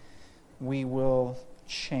is, we will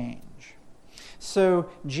change. So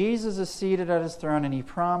Jesus is seated at his throne, and he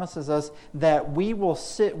promises us that we will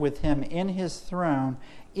sit with him in his throne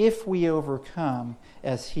if we overcome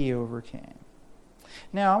as he overcame.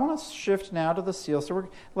 Now, I want to shift now to the seals. So we're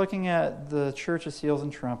looking at the church of seals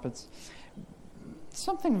and trumpets.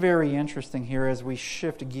 Something very interesting here as we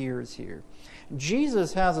shift gears here.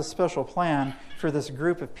 Jesus has a special plan for this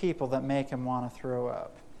group of people that make him want to throw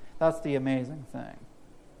up. That's the amazing thing.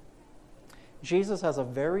 Jesus has a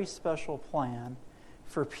very special plan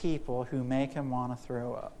for people who make him want to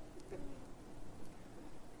throw up.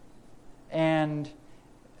 And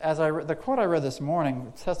as the quote I read this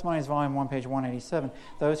morning, Testimonies, Volume 1, page 187,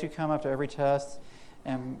 those who come up to every test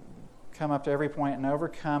and come up to every point and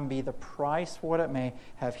overcome, be the price what it may,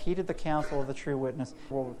 have heeded the counsel of the true witness,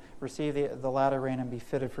 will receive the latter rain and be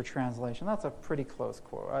fitted for translation. That's a pretty close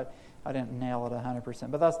quote. I didn't nail it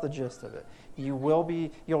 100%, but that's the gist of it.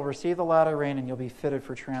 You'll receive the latter rain and you'll be fitted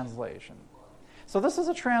for translation. So this is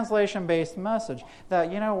a translation-based message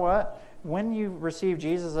that, you know what, when you receive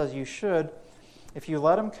Jesus as you should, if you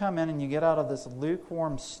let him come in and you get out of this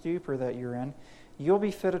lukewarm stupor that you're in, you'll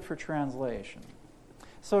be fitted for translation.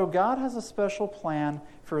 So God has a special plan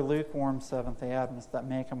for lukewarm Seventh-day Adventists that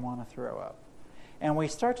make them want to throw up. And we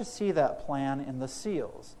start to see that plan in the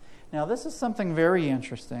seals. Now, this is something very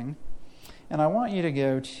interesting, and I want you to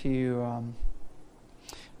go to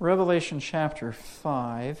Revelation chapter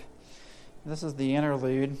 5. This is the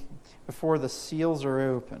interlude before the seals are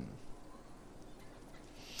open.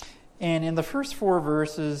 And in the first 4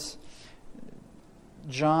 verses,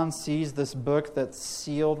 John sees this book that's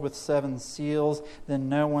sealed with 7 seals. Then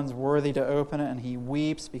no one's worthy to open it, and he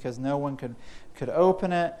weeps because no one could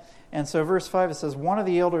open it. And so verse 5, it says, One of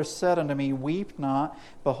the elders said unto me, Weep not.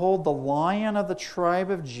 Behold, the Lion of the tribe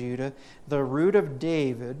of Judah, the root of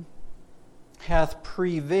David, hath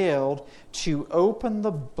prevailed to open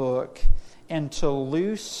the book and to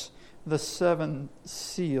loose the 7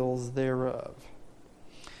 seals thereof.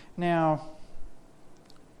 Now,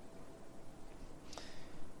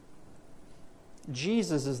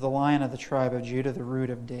 Jesus is the Lion of the tribe of Judah, the root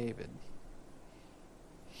of David.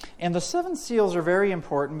 And the 7 seals are very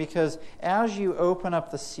important because as you open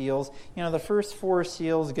up the seals, the first 4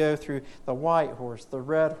 seals go through the white horse, the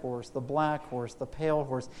red horse, the black horse, the pale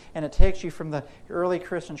horse, and it takes you from the early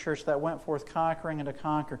Christian church that went forth conquering and to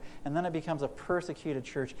conquer, and then it becomes a persecuted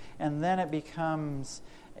church, and then it becomes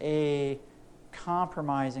a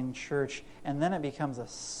compromising church, and then it becomes a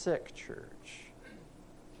sick church.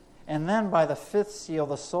 And then by the 5th seal,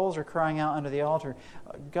 the souls are crying out under the altar,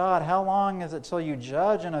 God, how long is it till you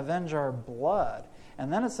judge and avenge our blood?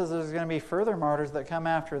 And then it says there's going to be further martyrs that come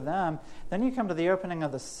after them. Then you come to the opening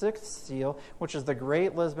of the 6th seal, which is the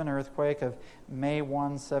Great Lisbon Earthquake of May 1,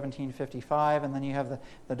 1755. And then you have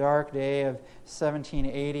the dark day of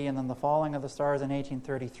 1780, and then the falling of the stars in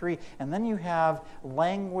 1833. And then you have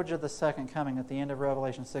language of the second coming at the end of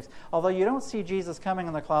Revelation 6. Although you don't see Jesus coming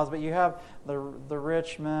in the clouds, but you have the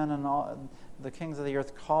rich men and all the kings of the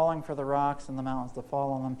earth calling for the rocks and the mountains to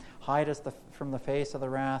fall on them. Hide us from the face of the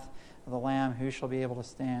wrath of the Lamb, who shall be able to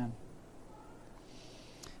stand?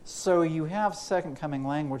 So you have second coming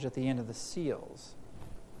language at the end of the seals.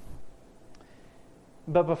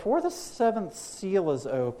 But before the 7th seal is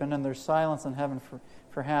opened and there's silence in heaven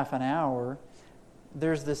for half an hour,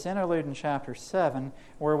 there's this interlude in chapter 7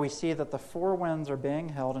 where we see that the 4 winds are being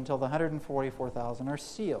held until the 144,000 are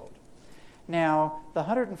sealed. Now, the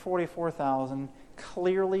 144,000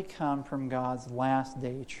 clearly come from God's last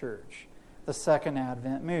day church, the Second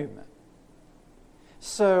Advent movement.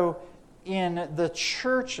 So, in the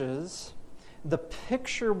churches, the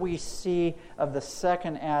picture we see of the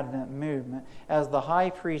Second Advent movement, as the high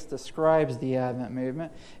priest describes the Advent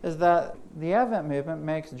movement, is that the Advent movement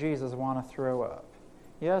makes Jesus want to throw up.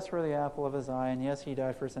 Yes, we're the apple of his eye, and yes, he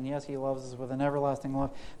died for us, and yes, he loves us with an everlasting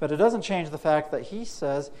love. But it doesn't change the fact that he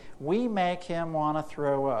says we make him want to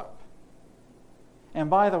throw up.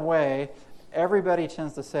 And by the way, everybody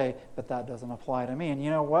tends to say, but that doesn't apply to me. And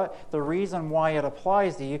you know what? The reason why it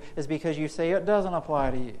applies to you is because you say it doesn't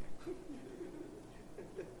apply to you.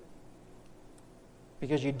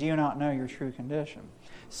 Because you do not know your true condition.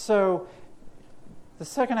 So, the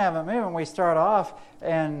Second Advent movement, we start off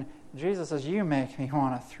and Jesus says, you make me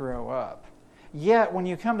want to throw up. Yet, when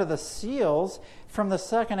you come to the seals, from the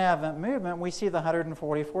Second Advent movement, we see the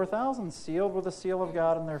 144,000 sealed with the seal of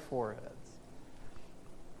God in their foreheads.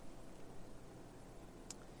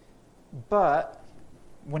 But,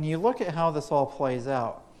 when you look at how this all plays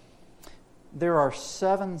out, there are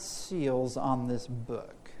 7 seals on this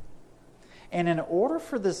book. And in order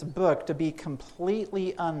for this book to be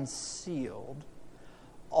completely unsealed,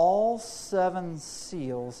 all 7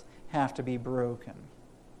 seals have to be broken.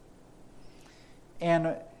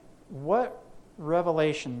 And what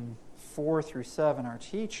Revelation 4 through 7 are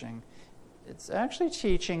teaching, it's actually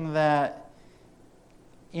teaching that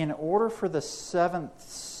in order for the seventh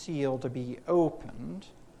seal to be opened,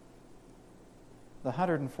 the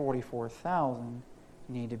 144,000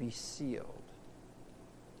 need to be sealed.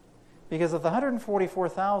 Because if the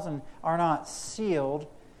 144,000 are not sealed,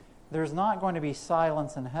 there's not going to be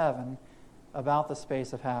silence in heaven about the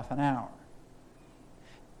space of half an hour.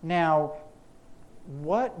 Now,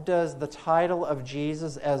 what does the title of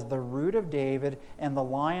Jesus as the Root of David and the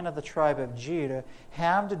Lion of the tribe of Judah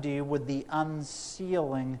have to do with the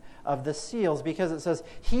unsealing of the seals? Because it says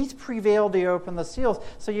He's prevailed to open the seals.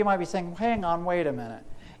 So you might be saying, hang on, wait a minute.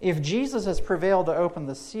 If Jesus has prevailed to open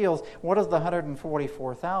the seals, what does the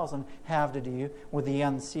 144,000 have to do with the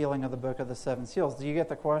unsealing of the book of the seven seals? Do you get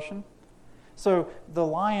the question? So the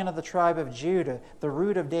Lion of the tribe of Judah, the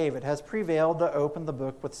Root of David, has prevailed to open the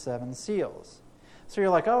book with seven seals. So you're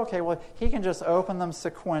like, oh, okay, well, He can just open them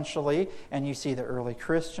sequentially, and you see the early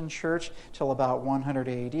Christian church till about 100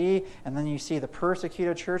 AD, and then you see the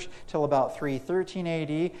persecuted church till about 313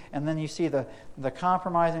 AD, and then you see the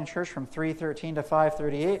compromising church from 313 to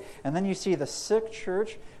 538, and then you see the sick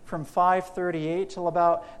church from 538 till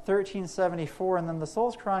about 1374, and then the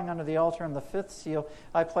souls crying under the altar in the fifth seal,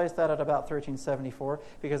 I placed that at about 1374,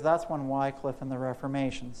 because that's when Wycliffe and the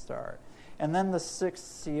Reformation start. And then the sixth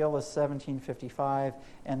seal is 1755,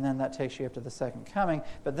 and then that takes you up to the second coming.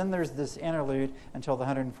 But then there's this interlude until the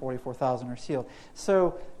 144,000 are sealed.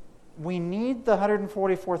 So we need the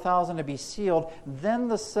 144,000 to be sealed. Then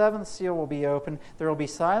the seventh seal will be opened. There will be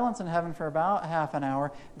silence in heaven for about half an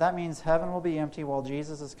hour. That means heaven will be empty while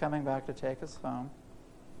Jesus is coming back to take us home.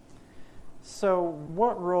 So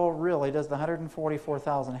what role really does the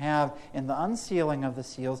 144,000 have in the unsealing of the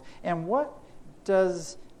seals? And what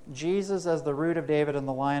does Jesus as the Root of David and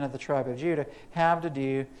the Lion of the tribe of Judah have to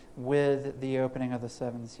do with the opening of the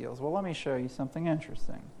seven seals? Well, let me show you something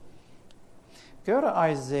interesting. Go to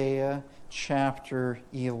Isaiah chapter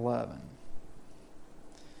 11.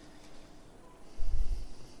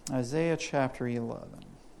 Isaiah chapter 11.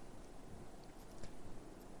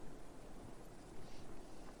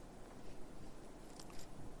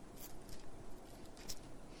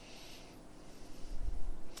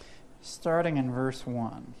 Starting in verse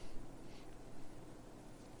 1.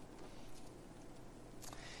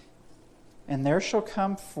 And there shall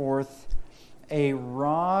come forth a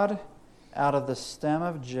rod out of the stem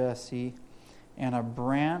of Jesse, and a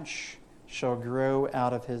branch shall grow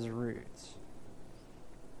out of his roots.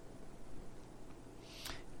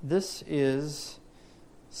 This is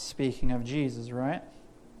speaking of Jesus, right?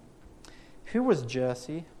 Who was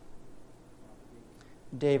Jesse?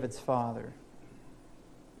 David's father.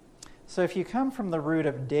 So if you come from the root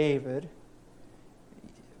of David,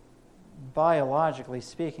 biologically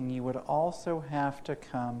speaking, you would also have to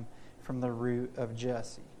come from the root of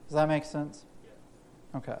Jesse. Does that make sense?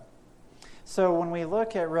 Okay. So when we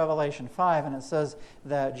look at Revelation 5, and it says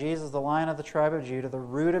that Jesus, the Lion of the tribe of Judah, the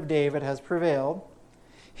root of David, has prevailed,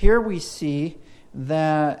 here we see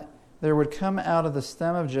that there would come out of the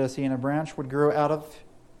stem of Jesse, and a branch would grow out of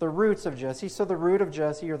the roots of Jesse. So the root of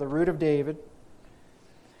Jesse, or the root of David.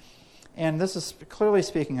 And this is clearly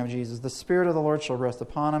speaking of Jesus. The Spirit of the Lord shall rest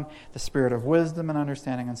upon him, the Spirit of wisdom and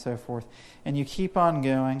understanding, and so forth. And you keep on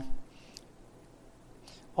going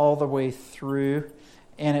all the way through,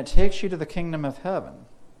 and it takes you to the kingdom of heaven.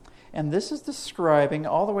 And this is describing,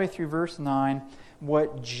 all the way through verse 9,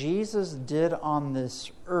 what Jesus did on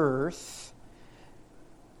this earth,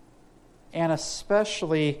 and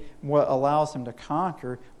especially what allows him to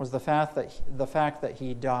conquer was the fact that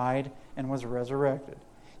he died and was resurrected.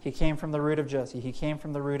 He came from the root of Jesse. He came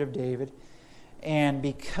from the root of David. And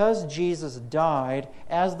because Jesus died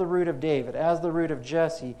as the root of David, as the root of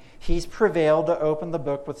Jesse, he's prevailed to open the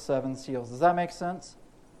book with seven seals. Does that make sense?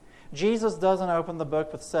 Jesus doesn't open the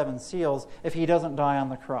book with seven seals if he doesn't die on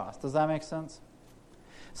the cross. Does that make sense?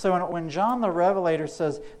 So when John the Revelator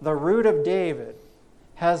says the root of David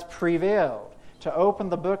has prevailed to open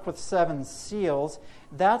the book with seven seals,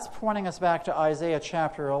 that's pointing us back to Isaiah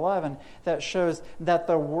chapter 11 that shows that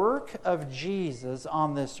the work of Jesus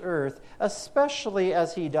on this earth, especially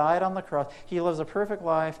as he died on the cross, he lives a perfect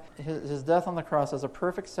life, his death on the cross as a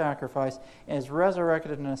perfect sacrifice, and is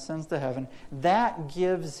resurrected and ascends to heaven, that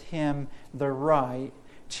gives him the right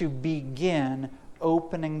to begin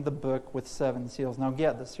opening the book with seven seals. Now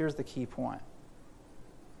get this, here's the key point.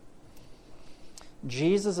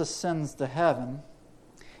 Jesus ascends to heaven,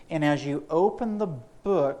 and as you open the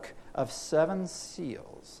book of seven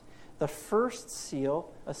seals, the first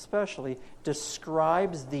seal especially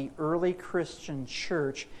describes the early Christian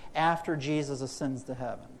church after Jesus ascends to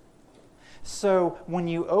heaven. So when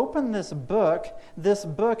you open this book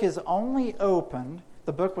is only opened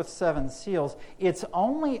the book with 7 seals, it's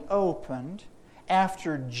only opened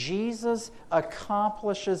after Jesus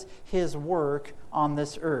accomplishes his work on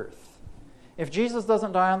this earth. If Jesus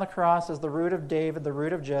doesn't die on the cross as the root of David, the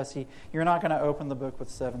root of Jesse, you're not going to open the book with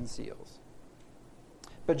 7 seals.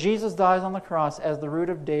 But Jesus dies on the cross as the root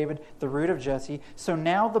of David, the root of Jesse, so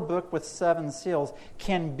now the book with 7 seals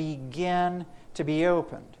can begin to be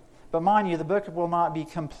opened. But mind you, the book will not be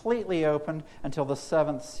completely opened until the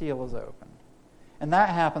 7th seal is opened. And that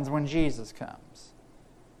happens when Jesus comes.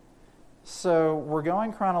 So we're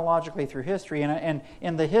going chronologically through history, and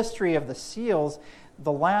in the history of the seals,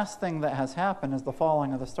 the last thing that has happened is the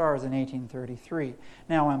falling of the stars in 1833.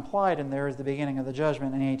 Now implied in there is the beginning of the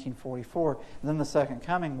judgment in 1844. Then the second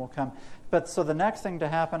coming will come. But so the next thing to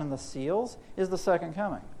happen in the seals is the second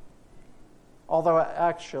coming. Although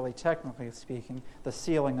actually, technically speaking, the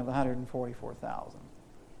sealing of the 144,000.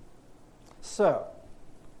 So,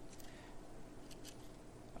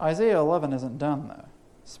 Isaiah 11 isn't done though.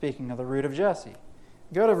 Speaking of the root of Jesse.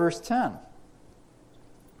 Go to verse 10.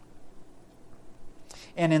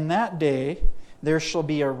 And in that day there shall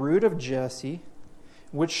be a root of Jesse,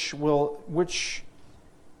 which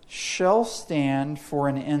shall stand for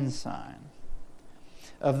an ensign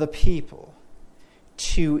of the people.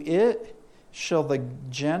 To it shall the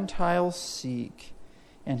Gentiles seek,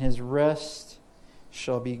 and his rest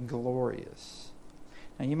shall be glorious.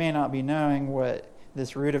 Now you may not be knowing what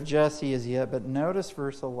this root of Jesse is yet, but notice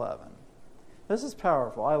verse 11. This is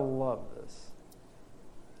powerful. I love this.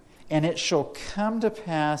 And it shall come to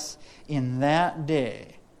pass in that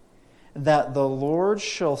day that the Lord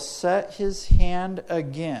shall set his hand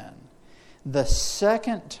again the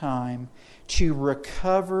second time to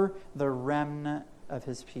recover the remnant of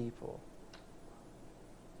his people.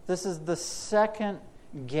 This is the second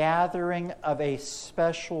gathering of a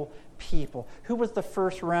special people. Who was the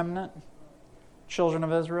first remnant? Children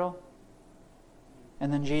of Israel.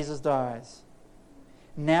 And then Jesus dies.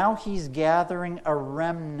 Now he's gathering a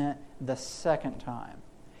remnant the second time.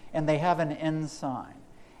 And they have an ensign.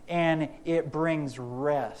 And it brings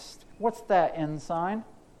rest. What's that ensign?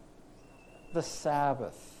 The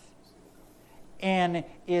Sabbath. And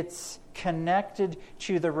it's connected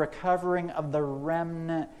to the recovering of the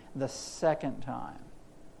remnant the second time.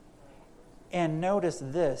 And notice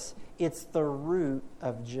this. It's the root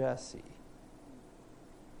of Jesse.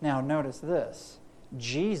 Now notice this.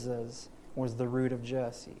 Jesus was the root of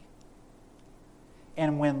Jesse.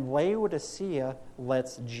 And when Laodicea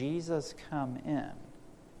lets Jesus come in,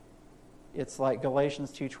 it's like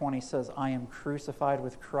Galatians 2:20 says, I am crucified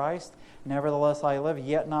with Christ. Nevertheless I live,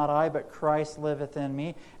 yet not I, but Christ liveth in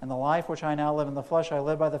me. And the life which I now live in the flesh, I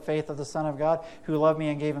live by the faith of the Son of God, who loved me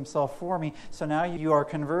and gave himself for me. So now you are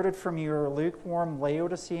converted from your lukewarm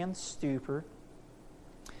Laodicean stupor.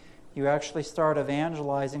 You actually start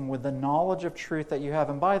evangelizing with the knowledge of truth that you have.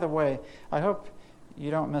 And by the way, I hope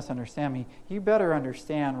you don't misunderstand me. You better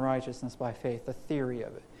understand righteousness by faith, the theory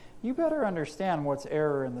of it. You better understand what's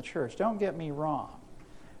error in the church. Don't get me wrong.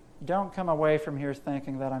 Don't come away from here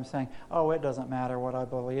thinking that I'm saying, oh, it doesn't matter what I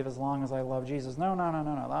believe as long as I love Jesus. No.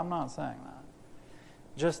 I'm not saying that.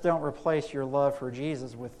 Just don't replace your love for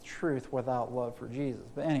Jesus with truth without love for Jesus.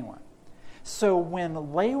 But anyway. So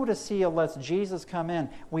when Laodicea lets Jesus come in,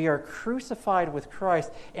 we are crucified with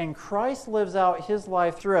Christ, and Christ lives out his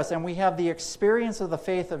life through us, and we have the experience of the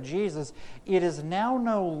faith of Jesus. It is now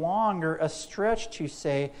no longer a stretch to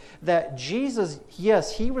say that Jesus,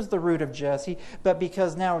 yes, he was the root of Jesse, but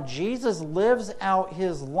because now Jesus lives out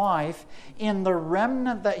his life in the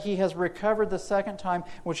remnant that he has recovered the second time,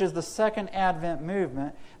 which is the second Advent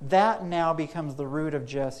movement, that now becomes the root of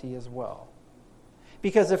Jesse as well.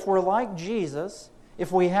 Because if we're like Jesus,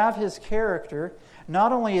 if we have his character,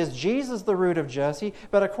 not only is Jesus the root of Jesse,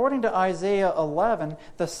 but according to Isaiah 11,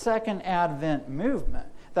 the second Advent movement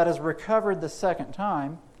that is recovered the second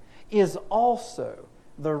time is also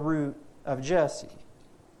the root of Jesse.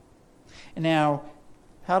 Now,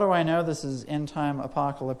 how do I know this is end-time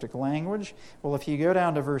apocalyptic language? Well, if you go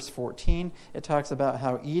down to verse 14, it talks about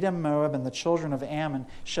how Edom, Moab, and the children of Ammon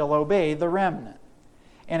shall obey the remnant.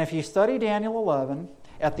 And if you study Daniel 11,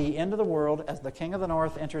 at the end of the world, as the king of the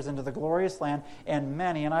north enters into the glorious land, and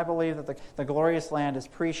I believe that the glorious land is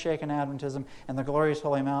pre-shaken Adventism, and the glorious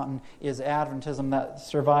holy mountain is Adventism that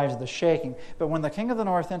survives the shaking. But when the king of the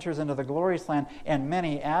north enters into the glorious land, and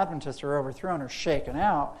many Adventists are overthrown or shaken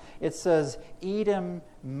out, it says, Edom,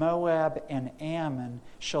 Moab, and Ammon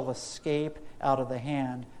shall escape out of the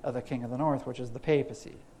hand of the king of the north, which is the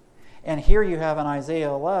papacy. And here you have in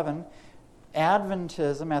Isaiah 11,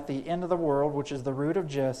 Adventism at the end of the world, which is the root of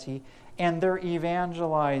Jesse, and they're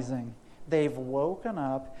evangelizing. They've woken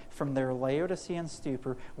up from their Laodicean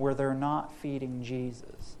stupor where they're not feeding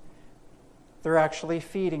Jesus. They're actually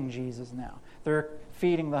feeding Jesus now. They're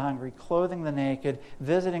feeding the hungry, clothing the naked,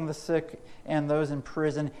 visiting the sick and those in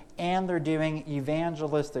prison, and they're doing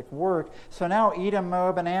evangelistic work. So now Edom,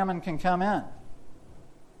 Moab, and Ammon can come in.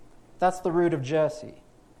 That's the root of Jesse,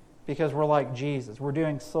 because we're like Jesus. We're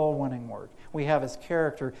doing soul-winning work. We have his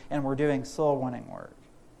character, and we're doing soul-winning work.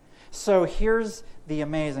 So here's the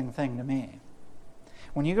amazing thing to me.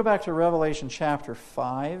 When you go back to Revelation chapter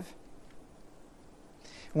 5,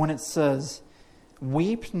 when it says,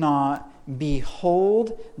 "Weep not,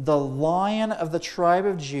 behold, the Lion of the tribe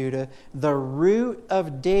of Judah, the root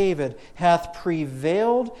of David, hath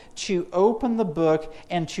prevailed to open the book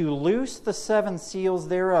and to loose the 7 seals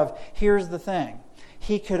thereof." Here's the thing.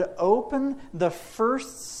 He could open the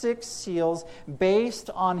first 6 seals based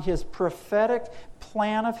on his prophetic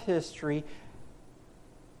plan of history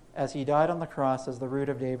as he died on the cross as the root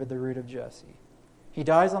of David, the root of Jesse. He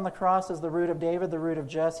dies on the cross as the root of David, the root of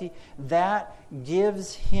Jesse. That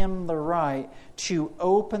gives him the right to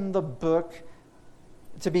open the book,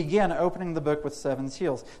 to begin opening the book with 7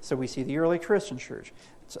 seals. So we see the early Christian church.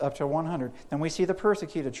 It's up to 100. Then we see the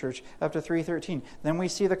persecuted church up to 313. Then we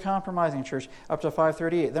see the compromising church up to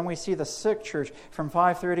 538. Then we see the sick church from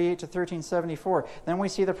 538 to 1374. Then we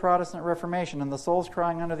see the Protestant Reformation and the souls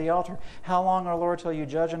crying under the altar, "How long, O Lord, till you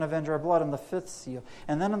judge and avenge our blood?" in the 5th seal.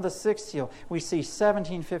 And then in the 6th seal, we see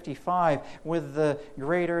 1755 with the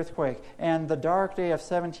great earthquake and the dark day of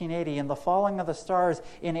 1780 and the falling of the stars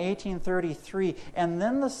in 1833. And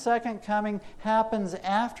then the second coming happens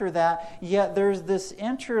after that, yet there's this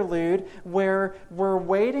interlude where we're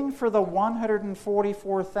waiting for the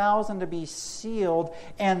 144,000 to be sealed,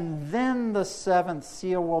 and then the 7th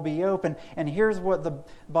seal will be opened. And here's what the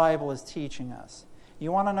Bible is teaching us.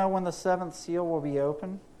 You want to know when the 7th seal will be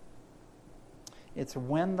open? It's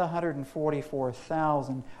when the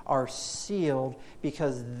 144,000 are sealed,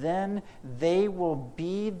 because then they will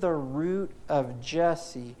be the root of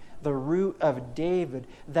Jesse, the root of David,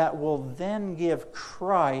 that will then give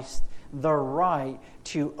Christ the right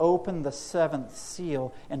to open the 7th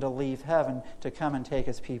seal and to leave heaven to come and take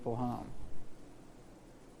his people home.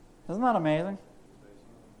 Isn't that amazing?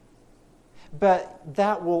 But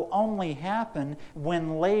that will only happen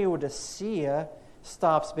when Laodicea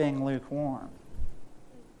stops being lukewarm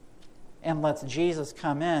and lets Jesus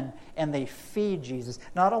come in, and they feed Jesus.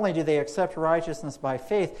 Not only do they accept righteousness by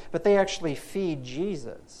faith, but they actually feed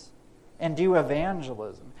Jesus and do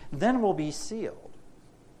evangelism. Then we'll be sealed.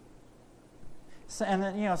 So, and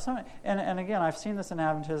then, and again, I've seen this in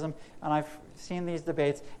Adventism, and I've seen these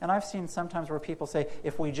debates, and I've seen sometimes where people say,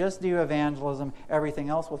 if we just do evangelism, everything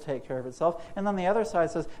else will take care of itself. And then the other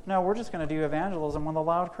side says, no, we're just going to do evangelism when the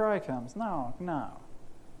loud cry comes. No.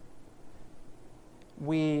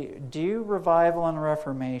 We do revival and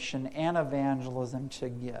reformation and evangelism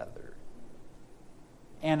together.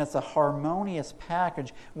 And it's a harmonious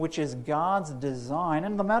package, which is God's design.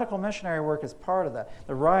 And the medical missionary work is part of that,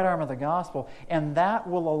 the right arm of the gospel. And that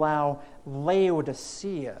will allow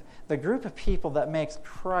Laodicea, the group of people that makes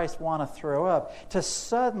Christ want to throw up, to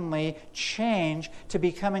suddenly change to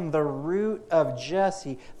becoming the root of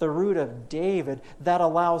Jesse, the root of David, that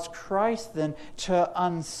allows Christ then to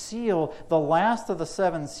unseal the last of the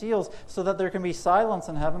 7 seals so that there can be silence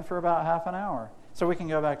in heaven for about half an hour so we can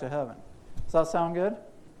go back to heaven. Does that sound good?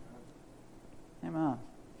 Amen.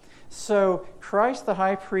 So Christ the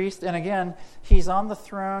high priest, and again, he's on the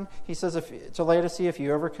throne. He says to Laodicea, if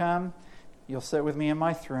you overcome, you'll sit with me in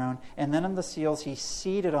my throne. And then in the seals, he's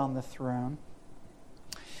seated on the throne.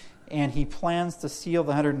 And he plans to seal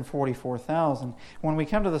the 144,000. When we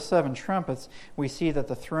come to the 7 trumpets, we see that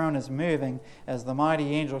the throne is moving as the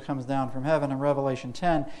mighty angel comes down from heaven in Revelation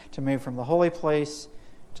 10 to move from the holy place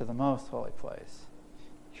to the most holy place.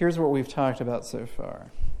 Here's what we've talked about so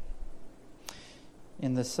far.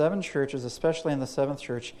 In the 7 churches, especially in the 7th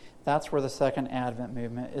church, that's where the second Advent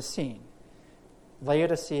movement is seen.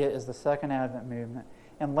 Laodicea is the second Advent movement.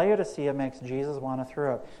 And Laodicea makes Jesus want to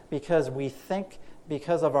throw up, because we think,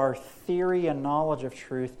 because of our theory and knowledge of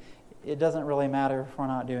truth, it doesn't really matter if we're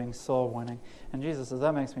not doing soul winning. And Jesus says,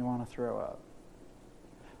 that makes me want to throw up.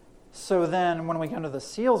 So then when we come to the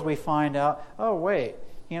seals, we find out, oh wait,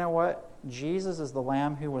 you know what? Jesus is the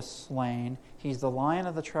Lamb who was slain. He's the Lion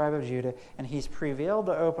of the tribe of Judah, and he's prevailed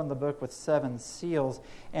to open the book with 7 seals.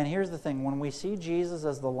 And here's the thing. When we see Jesus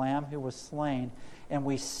as the Lamb who was slain, and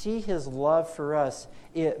we see his love for us,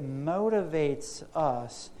 it motivates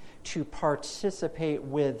us to participate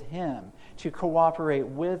with him, to cooperate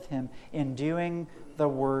with him in doing the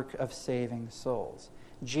work of saving souls.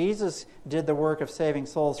 Jesus did the work of saving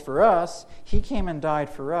souls for us. He came and died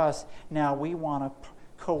for us. Now we want to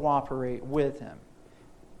cooperate with him.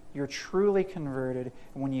 You're truly converted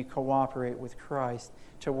when you cooperate with Christ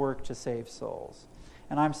to work to save souls.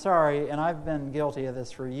 And I'm sorry, and I've been guilty of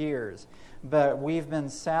this for years, but we've been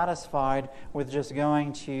satisfied with just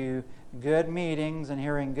going to good meetings and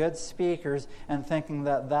hearing good speakers and thinking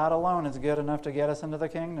that that alone is good enough to get us into the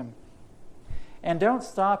kingdom. And don't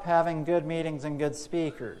stop having good meetings and good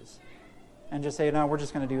speakers and just say, no, we're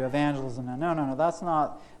just going to do evangelism. No, that's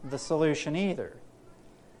not the solution either.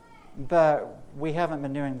 But we haven't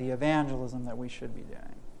been doing the evangelism that we should be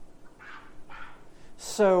doing.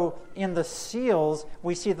 So in the seals,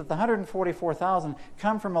 we see that the 144,000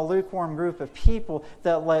 come from a lukewarm group of people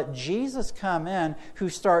that let Jesus come in, who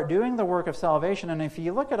start doing the work of salvation. And if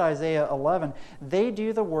you look at Isaiah 11, they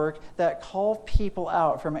do the work that call people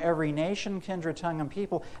out from every nation, kindred, tongue, and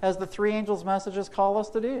people, as the three angels' messages call us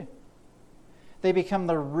to do. They become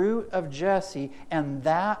the root of Jesse, and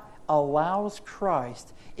that allows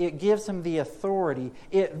Christ, it gives him the authority,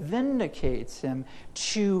 it vindicates him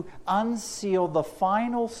to unseal the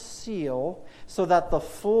final seal so that the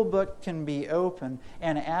full book can be opened.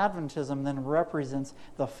 And Adventism then represents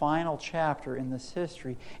the final chapter in this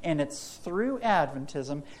history. And it's through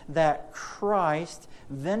Adventism that Christ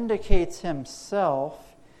vindicates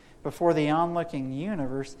himself before the onlooking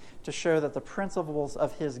universe to show that the principles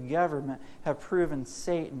of his government have proven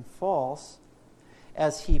Satan false,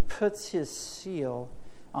 as he puts his seal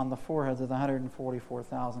on the foreheads of the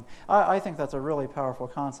 144,000. I think that's a really powerful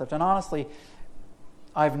concept. And honestly,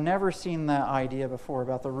 I've never seen that idea before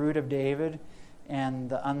about the root of David and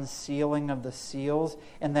the unsealing of the seals,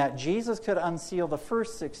 and that Jesus could unseal the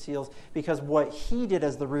first 6 seals because what he did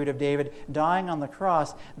as the root of David, dying on the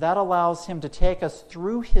cross, that allows him to take us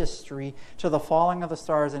through history to the falling of the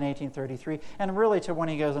stars in 1833, and really to when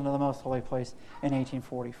he goes into the most holy place in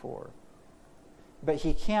 1844. But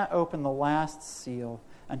he can't open the last seal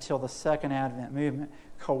until the Second Advent movement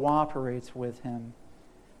cooperates with him,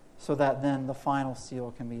 so that then the final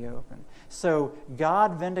seal can be opened. So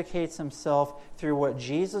God vindicates himself through what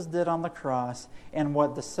Jesus did on the cross and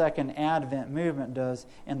what the Second Advent movement does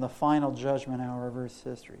in the final judgment hour of Earth's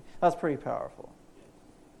history. That's pretty powerful.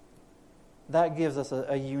 That gives us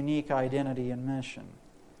a unique identity and mission.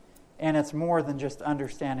 And it's more than just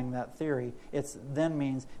understanding that theory. It then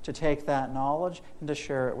means to take that knowledge and to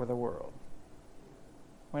share it with the world.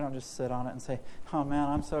 We don't just sit on it and say, oh man,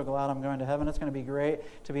 I'm so glad I'm going to heaven. It's going to be great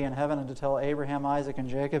to be in heaven and to tell Abraham, Isaac, and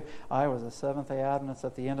Jacob, I was a Seventh-day Adventist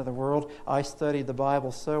at the end of the world. I studied the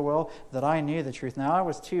Bible so well that I knew the truth. Now, I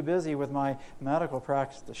was too busy with my medical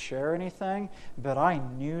practice to share anything, but I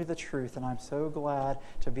knew the truth, and I'm so glad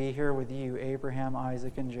to be here with you, Abraham,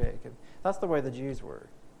 Isaac, and Jacob. That's the way the Jews were.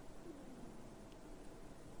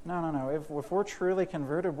 No. If we're truly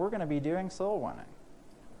converted, we're going to be doing soul winning.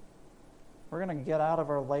 We're going to get out of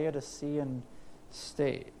our Laodicean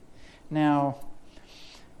state. Now,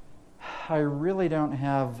 I really don't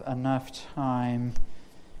have enough time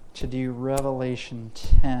to do Revelation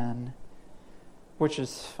 10, which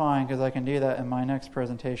is fine because I can do that in my next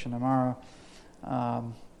presentation tomorrow,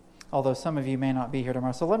 although some of you may not be here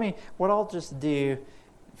tomorrow. So what I'll just do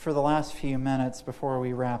for the last few minutes before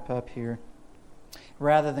we wrap up here,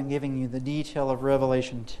 rather than giving you the detail of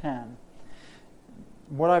Revelation 10,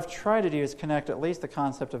 what I've tried to do is connect at least the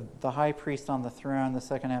concept of the high priest on the throne, the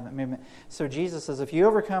Second Advent movement. So Jesus says, if you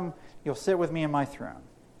overcome, you'll sit with me in my throne,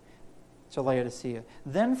 to Laodicea.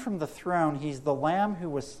 Then from the throne, he's the Lamb who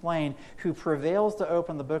was slain, who prevails to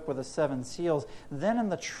open the book with the 7 seals. Then in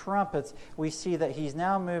the trumpets, we see that he's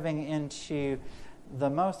now moving into the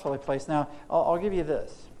most holy place. Now, I'll give you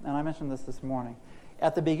this, and I mentioned this morning.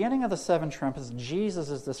 At the beginning of the 7 trumpets, Jesus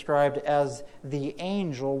is described as the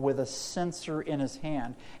angel with a censer in his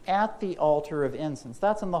hand at the altar of incense.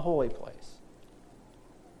 That's in the holy place.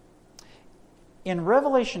 In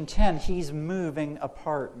Revelation 10, he's moving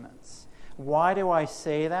apartments. Why do I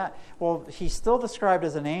say that? Well, he's still described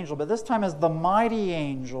as an angel, but this time as the mighty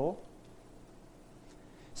angel.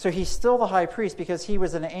 So he's still the high priest because he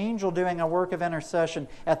was an angel doing a work of intercession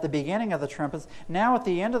at the beginning of the trumpets. Now at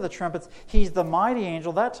the end of the trumpets, he's the mighty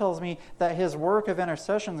angel. That tells me that his work of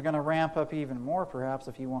intercession is going to ramp up even more, perhaps,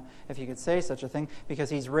 if you could say such a thing, because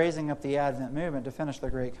he's raising up the Advent movement to finish the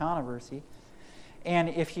great controversy. And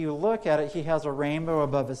if you look at it, he has a rainbow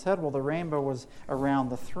above his head. Well, the rainbow was around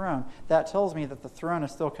the throne. That tells me that the throne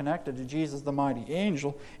is still connected to Jesus, the mighty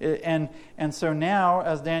angel. And so now,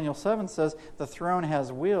 as Daniel 7 says, the throne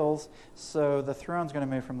has wheels, so the throne's going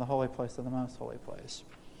to move from the holy place to the most holy place.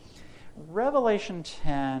 Revelation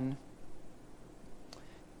 10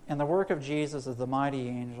 and the work of Jesus as the mighty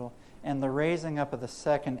angel and the raising up of the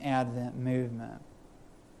second Advent movement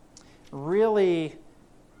really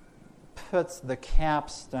puts the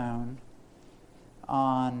capstone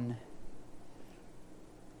on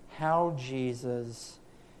how Jesus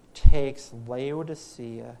takes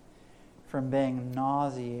Laodicea from being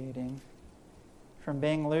nauseating, from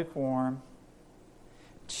being lukewarm,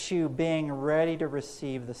 to being ready to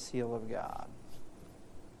receive the seal of God.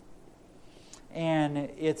 And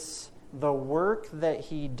it's the work that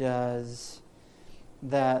he does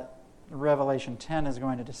that Revelation 10 is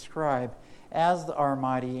going to describe as our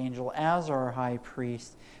mighty angel, as our high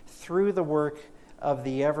priest, through the work of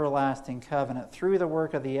the everlasting covenant, through the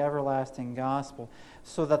work of the everlasting gospel,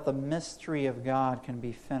 so that the mystery of God can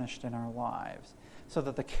be finished in our lives, so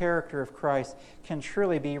that the character of Christ can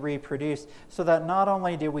truly be reproduced, so that not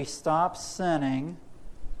only do we stop sinning,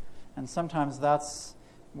 and sometimes that's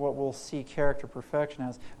what we'll see character perfection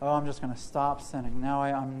as, oh, I'm just going to stop sinning, now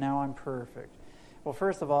I'm perfect. Well,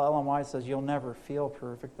 first of all, Ellen White says you'll never feel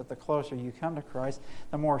perfect, that the closer you come to Christ,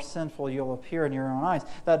 the more sinful you'll appear in your own eyes.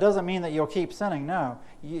 That doesn't mean that you'll keep sinning, no.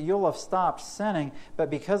 You'll have stopped sinning,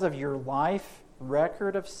 but because of your life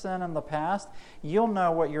record of sin in the past, you'll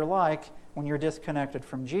know what you're like when you're disconnected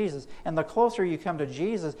from Jesus. And the closer you come to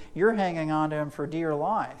Jesus, you're hanging on to Him for dear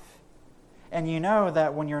life. And you know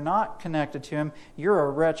that when you're not connected to Him, you're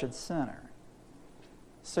a wretched sinner.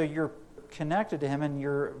 So you're connected to Him and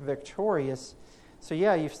you're victorious. So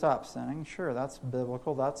yeah, you've stopped sinning. Sure, that's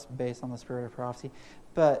biblical. That's based on the spirit of prophecy.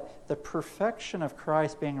 But the perfection of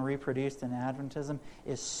Christ being reproduced in Adventism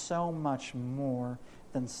is so much more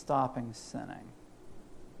than stopping sinning.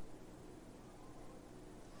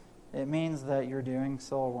 It means that you're doing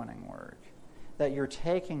soul-winning work, that you're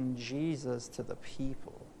taking Jesus to the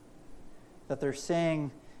people, that they're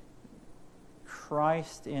seeing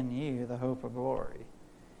Christ in you, the hope of glory.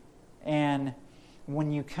 And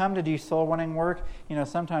when you come to do soul-winning work,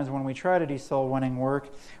 sometimes when we try to do soul-winning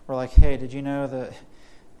work, we're like, hey, did you know that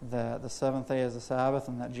the seventh day is the Sabbath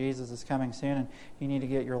and that Jesus is coming soon and you need to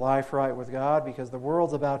get your life right with God because the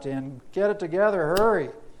world's about to end. Get it together, hurry.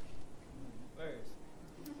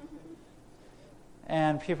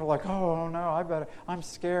 And people are like, oh no, I'm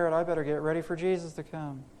scared, I better get ready for Jesus to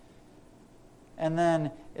come. And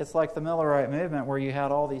then it's like the Millerite movement where you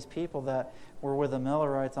had all these people that were with the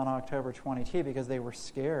Millerites on October 22 because they were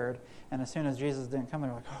scared. And as soon as Jesus didn't come, they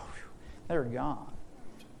were like, oh, whew, they were gone.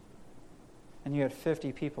 And you had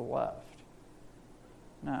 50 people left.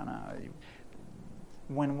 No.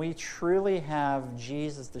 When we truly have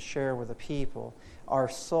Jesus to share with the people, our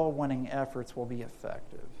soul-winning efforts will be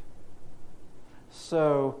effective.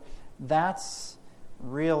 So that's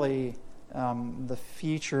really the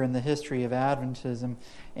future and the history of Adventism.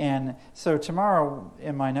 And so tomorrow,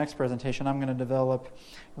 in my next presentation, I'm going to develop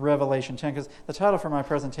Revelation 10, because the title for my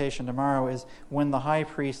presentation tomorrow is When the High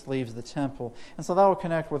Priest Leaves the Temple. And so that will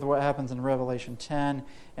connect with what happens in Revelation 10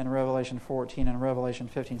 and Revelation 14 and Revelation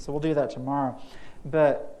 15. So we'll do that tomorrow.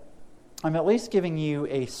 But I'm at least giving you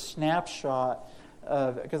a snapshot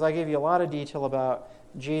of, because I gave you a lot of detail about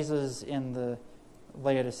Jesus in the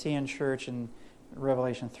Laodicean church in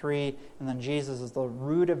Revelation 3, and then Jesus is the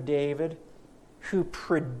root of David who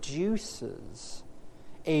produces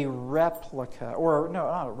a replica, or no,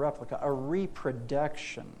 not a replica, a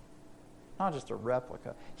reproduction. Not just a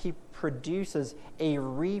replica. He produces a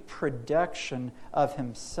reproduction of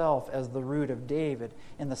himself as the root of David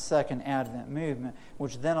in the second Advent movement,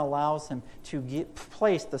 which then allows him to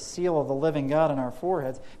place the seal of the living God in our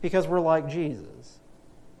foreheads because we're like Jesus.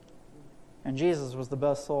 And Jesus was the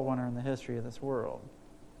best soul winner in the history of this world.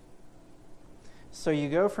 So you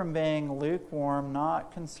go from being lukewarm,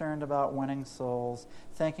 not concerned about winning souls,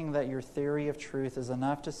 thinking that your theory of truth is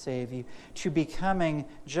enough to save you, to becoming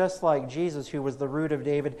just like Jesus, who was the root of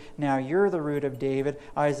David. Now you're the root of David.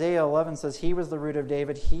 Isaiah 11 says he was the root of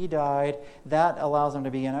David. He died. That allows him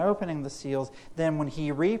to begin opening the seals. Then when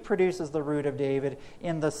he reproduces the root of David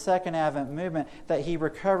in the second Advent movement, that he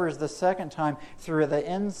recovers the second time through the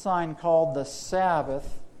ensign called the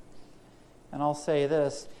Sabbath. And I'll say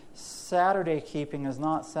this, Saturday keeping is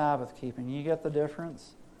not Sabbath keeping. You get the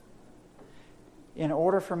difference? In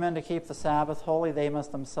order for men to keep the Sabbath holy, they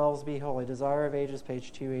must themselves be holy. Desire of Ages,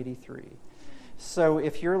 page 283. So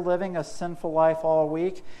if you're living a sinful life all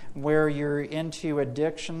week where you're into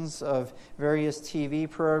addictions of various TV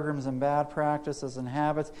programs and bad practices and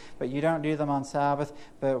habits, but you don't do them on Sabbath,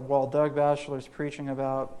 but while Doug Batchelor's preaching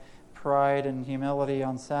about pride and humility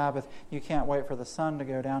on Sabbath, you can't wait for the sun to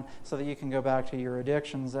go down so that you can go back to your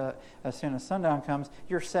addictions as soon as sundown comes,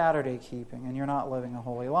 you're Saturday keeping and you're not living a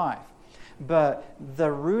holy life. But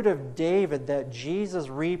the root of David that Jesus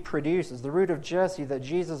reproduces, the root of Jesse that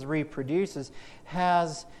Jesus reproduces,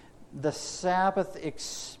 has the Sabbath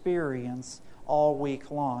experience all week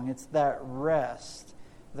long. It's that rest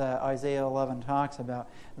that Isaiah 11 talks about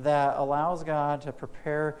that allows God to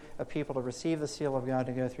prepare a people to receive the seal of God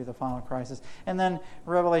to go through the final crisis. And then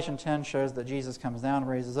Revelation 10 shows that Jesus comes down,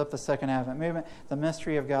 raises up the second Advent movement. The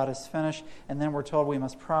mystery of God is finished. And then we're told we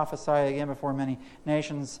must prophesy again before many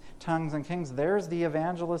nations, tongues, and kings. There's the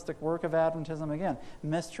evangelistic work of Adventism again.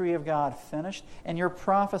 Mystery of God finished. And you're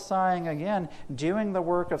prophesying again, doing the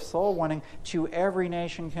work of soul winning to every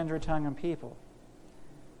nation, kindred, tongue, and people.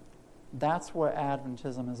 That's what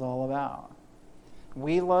Adventism is all about.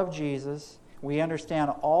 We love Jesus. We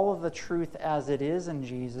understand all of the truth as it is in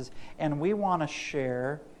Jesus, and we want to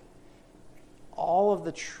share all of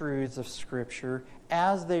the truths of Scripture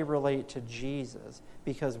as they relate to Jesus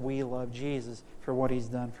because we love Jesus for what He's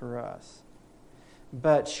done for us.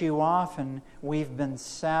 But too often, we've been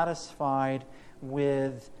satisfied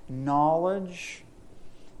with knowledge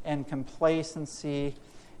and complacency,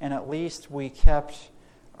 and at least we kept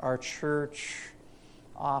our church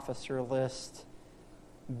officer list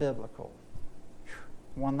biblical.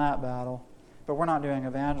 Won that battle. But we're not doing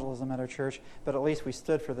evangelism at our church, but at least we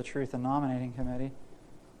stood for the truth in nominating committee.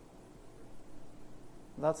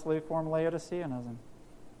 That's lukewarm Laodiceanism.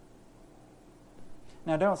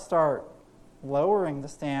 Now, don't start lowering the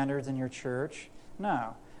standards in your church.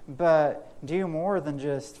 No. But do more than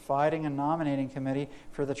just fighting a nominating committee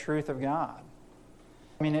for the truth of God.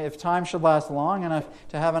 I mean, if time should last long enough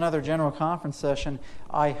to have another general conference session,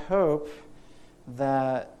 I hope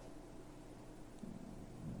that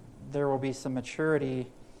there will be some maturity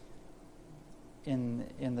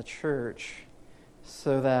in the church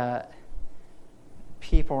so that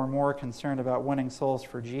people are more concerned about winning souls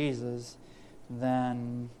for Jesus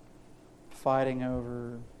than fighting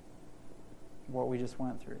over what we just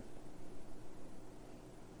went through.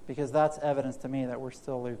 Because that's evidence to me that we're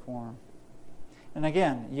still lukewarm. And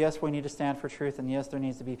again, yes, we need to stand for truth, and yes, there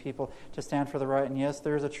needs to be people to stand for the right, and yes,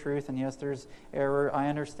 there's a truth, and yes, there's error. I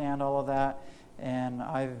understand all of that, and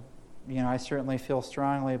I certainly feel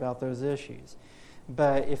strongly about those issues.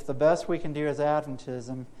 But if the best we can do as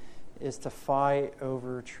Adventism is to fight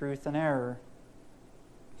over truth and error,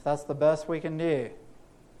 if that's the best we can do,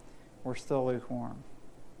 we're still lukewarm.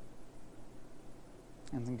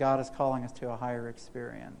 And God is calling us to a higher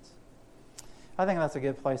experience. I think that's a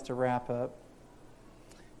good place to wrap up.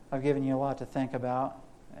 I've given you a lot to think about,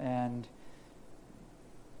 and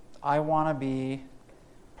I want to be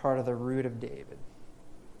part of the root of David.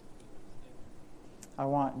 I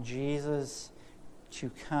want Jesus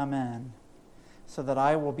to come in so that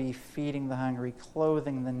I will be feeding the hungry,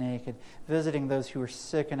 clothing the naked, visiting those who are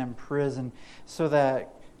sick and in prison, so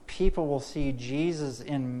that people will see Jesus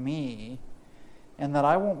in me, and that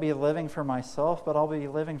I won't be living for myself, but I'll be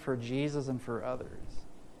living for Jesus and for others.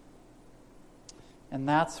 And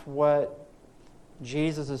that's what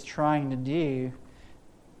Jesus is trying to do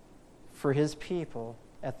for His people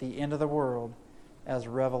at the end of the world, as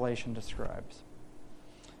Revelation describes.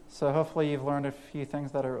 So hopefully you've learned a few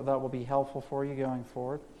things that will be helpful for you going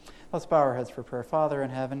forward. Let's bow our heads for prayer. Father in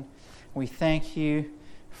heaven, we thank You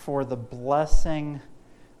for the blessing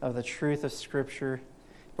of the truth of Scripture,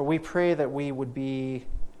 but we pray that we would be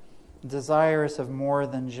desirous of more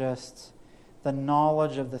than just the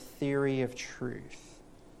knowledge of the theory of truth.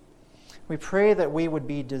 We pray that we would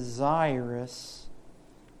be desirous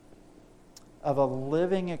of a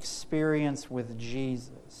living experience with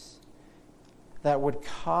Jesus that would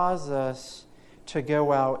cause us to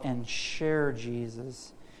go out and share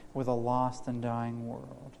Jesus with a lost and dying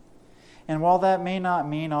world. And while that may not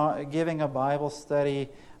mean giving a Bible study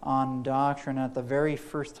on doctrine at the very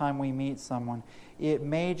first time we meet someone, it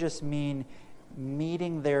may just mean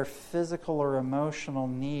meeting their physical or emotional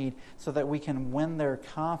need so that we can win their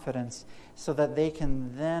confidence, so that they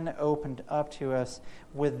can then open up to us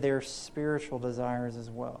with their spiritual desires as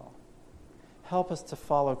well. Help us to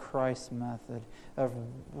follow Christ's method of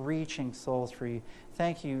reaching souls for You.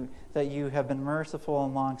 Thank You that You have been merciful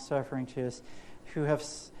and long-suffering to us, who have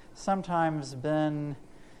sometimes been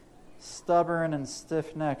stubborn and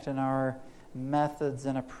stiff-necked in our methods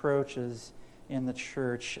and approaches in the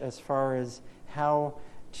church as far as how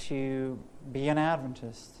to be an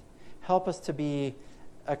Adventist. Help us to be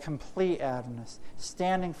a complete Adventist,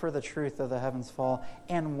 standing for the truth of the heavens fall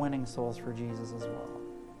and winning souls for Jesus as well.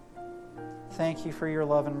 Thank you for your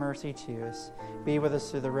love and mercy to us. Be with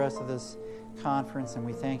us through the rest of this conference, and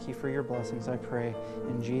we thank you for your blessings, I pray.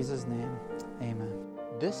 In Jesus' name, amen.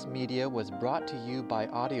 This media was brought to you by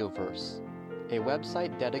Audioverse, a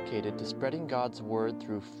website dedicated to spreading God's Word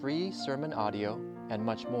through free sermon audio and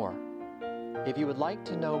much more. If you would like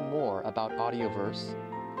to know more about Audioverse,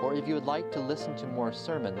 or if you would like to listen to more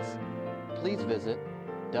sermons, please visit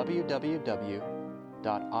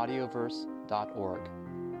www.audioverse.org.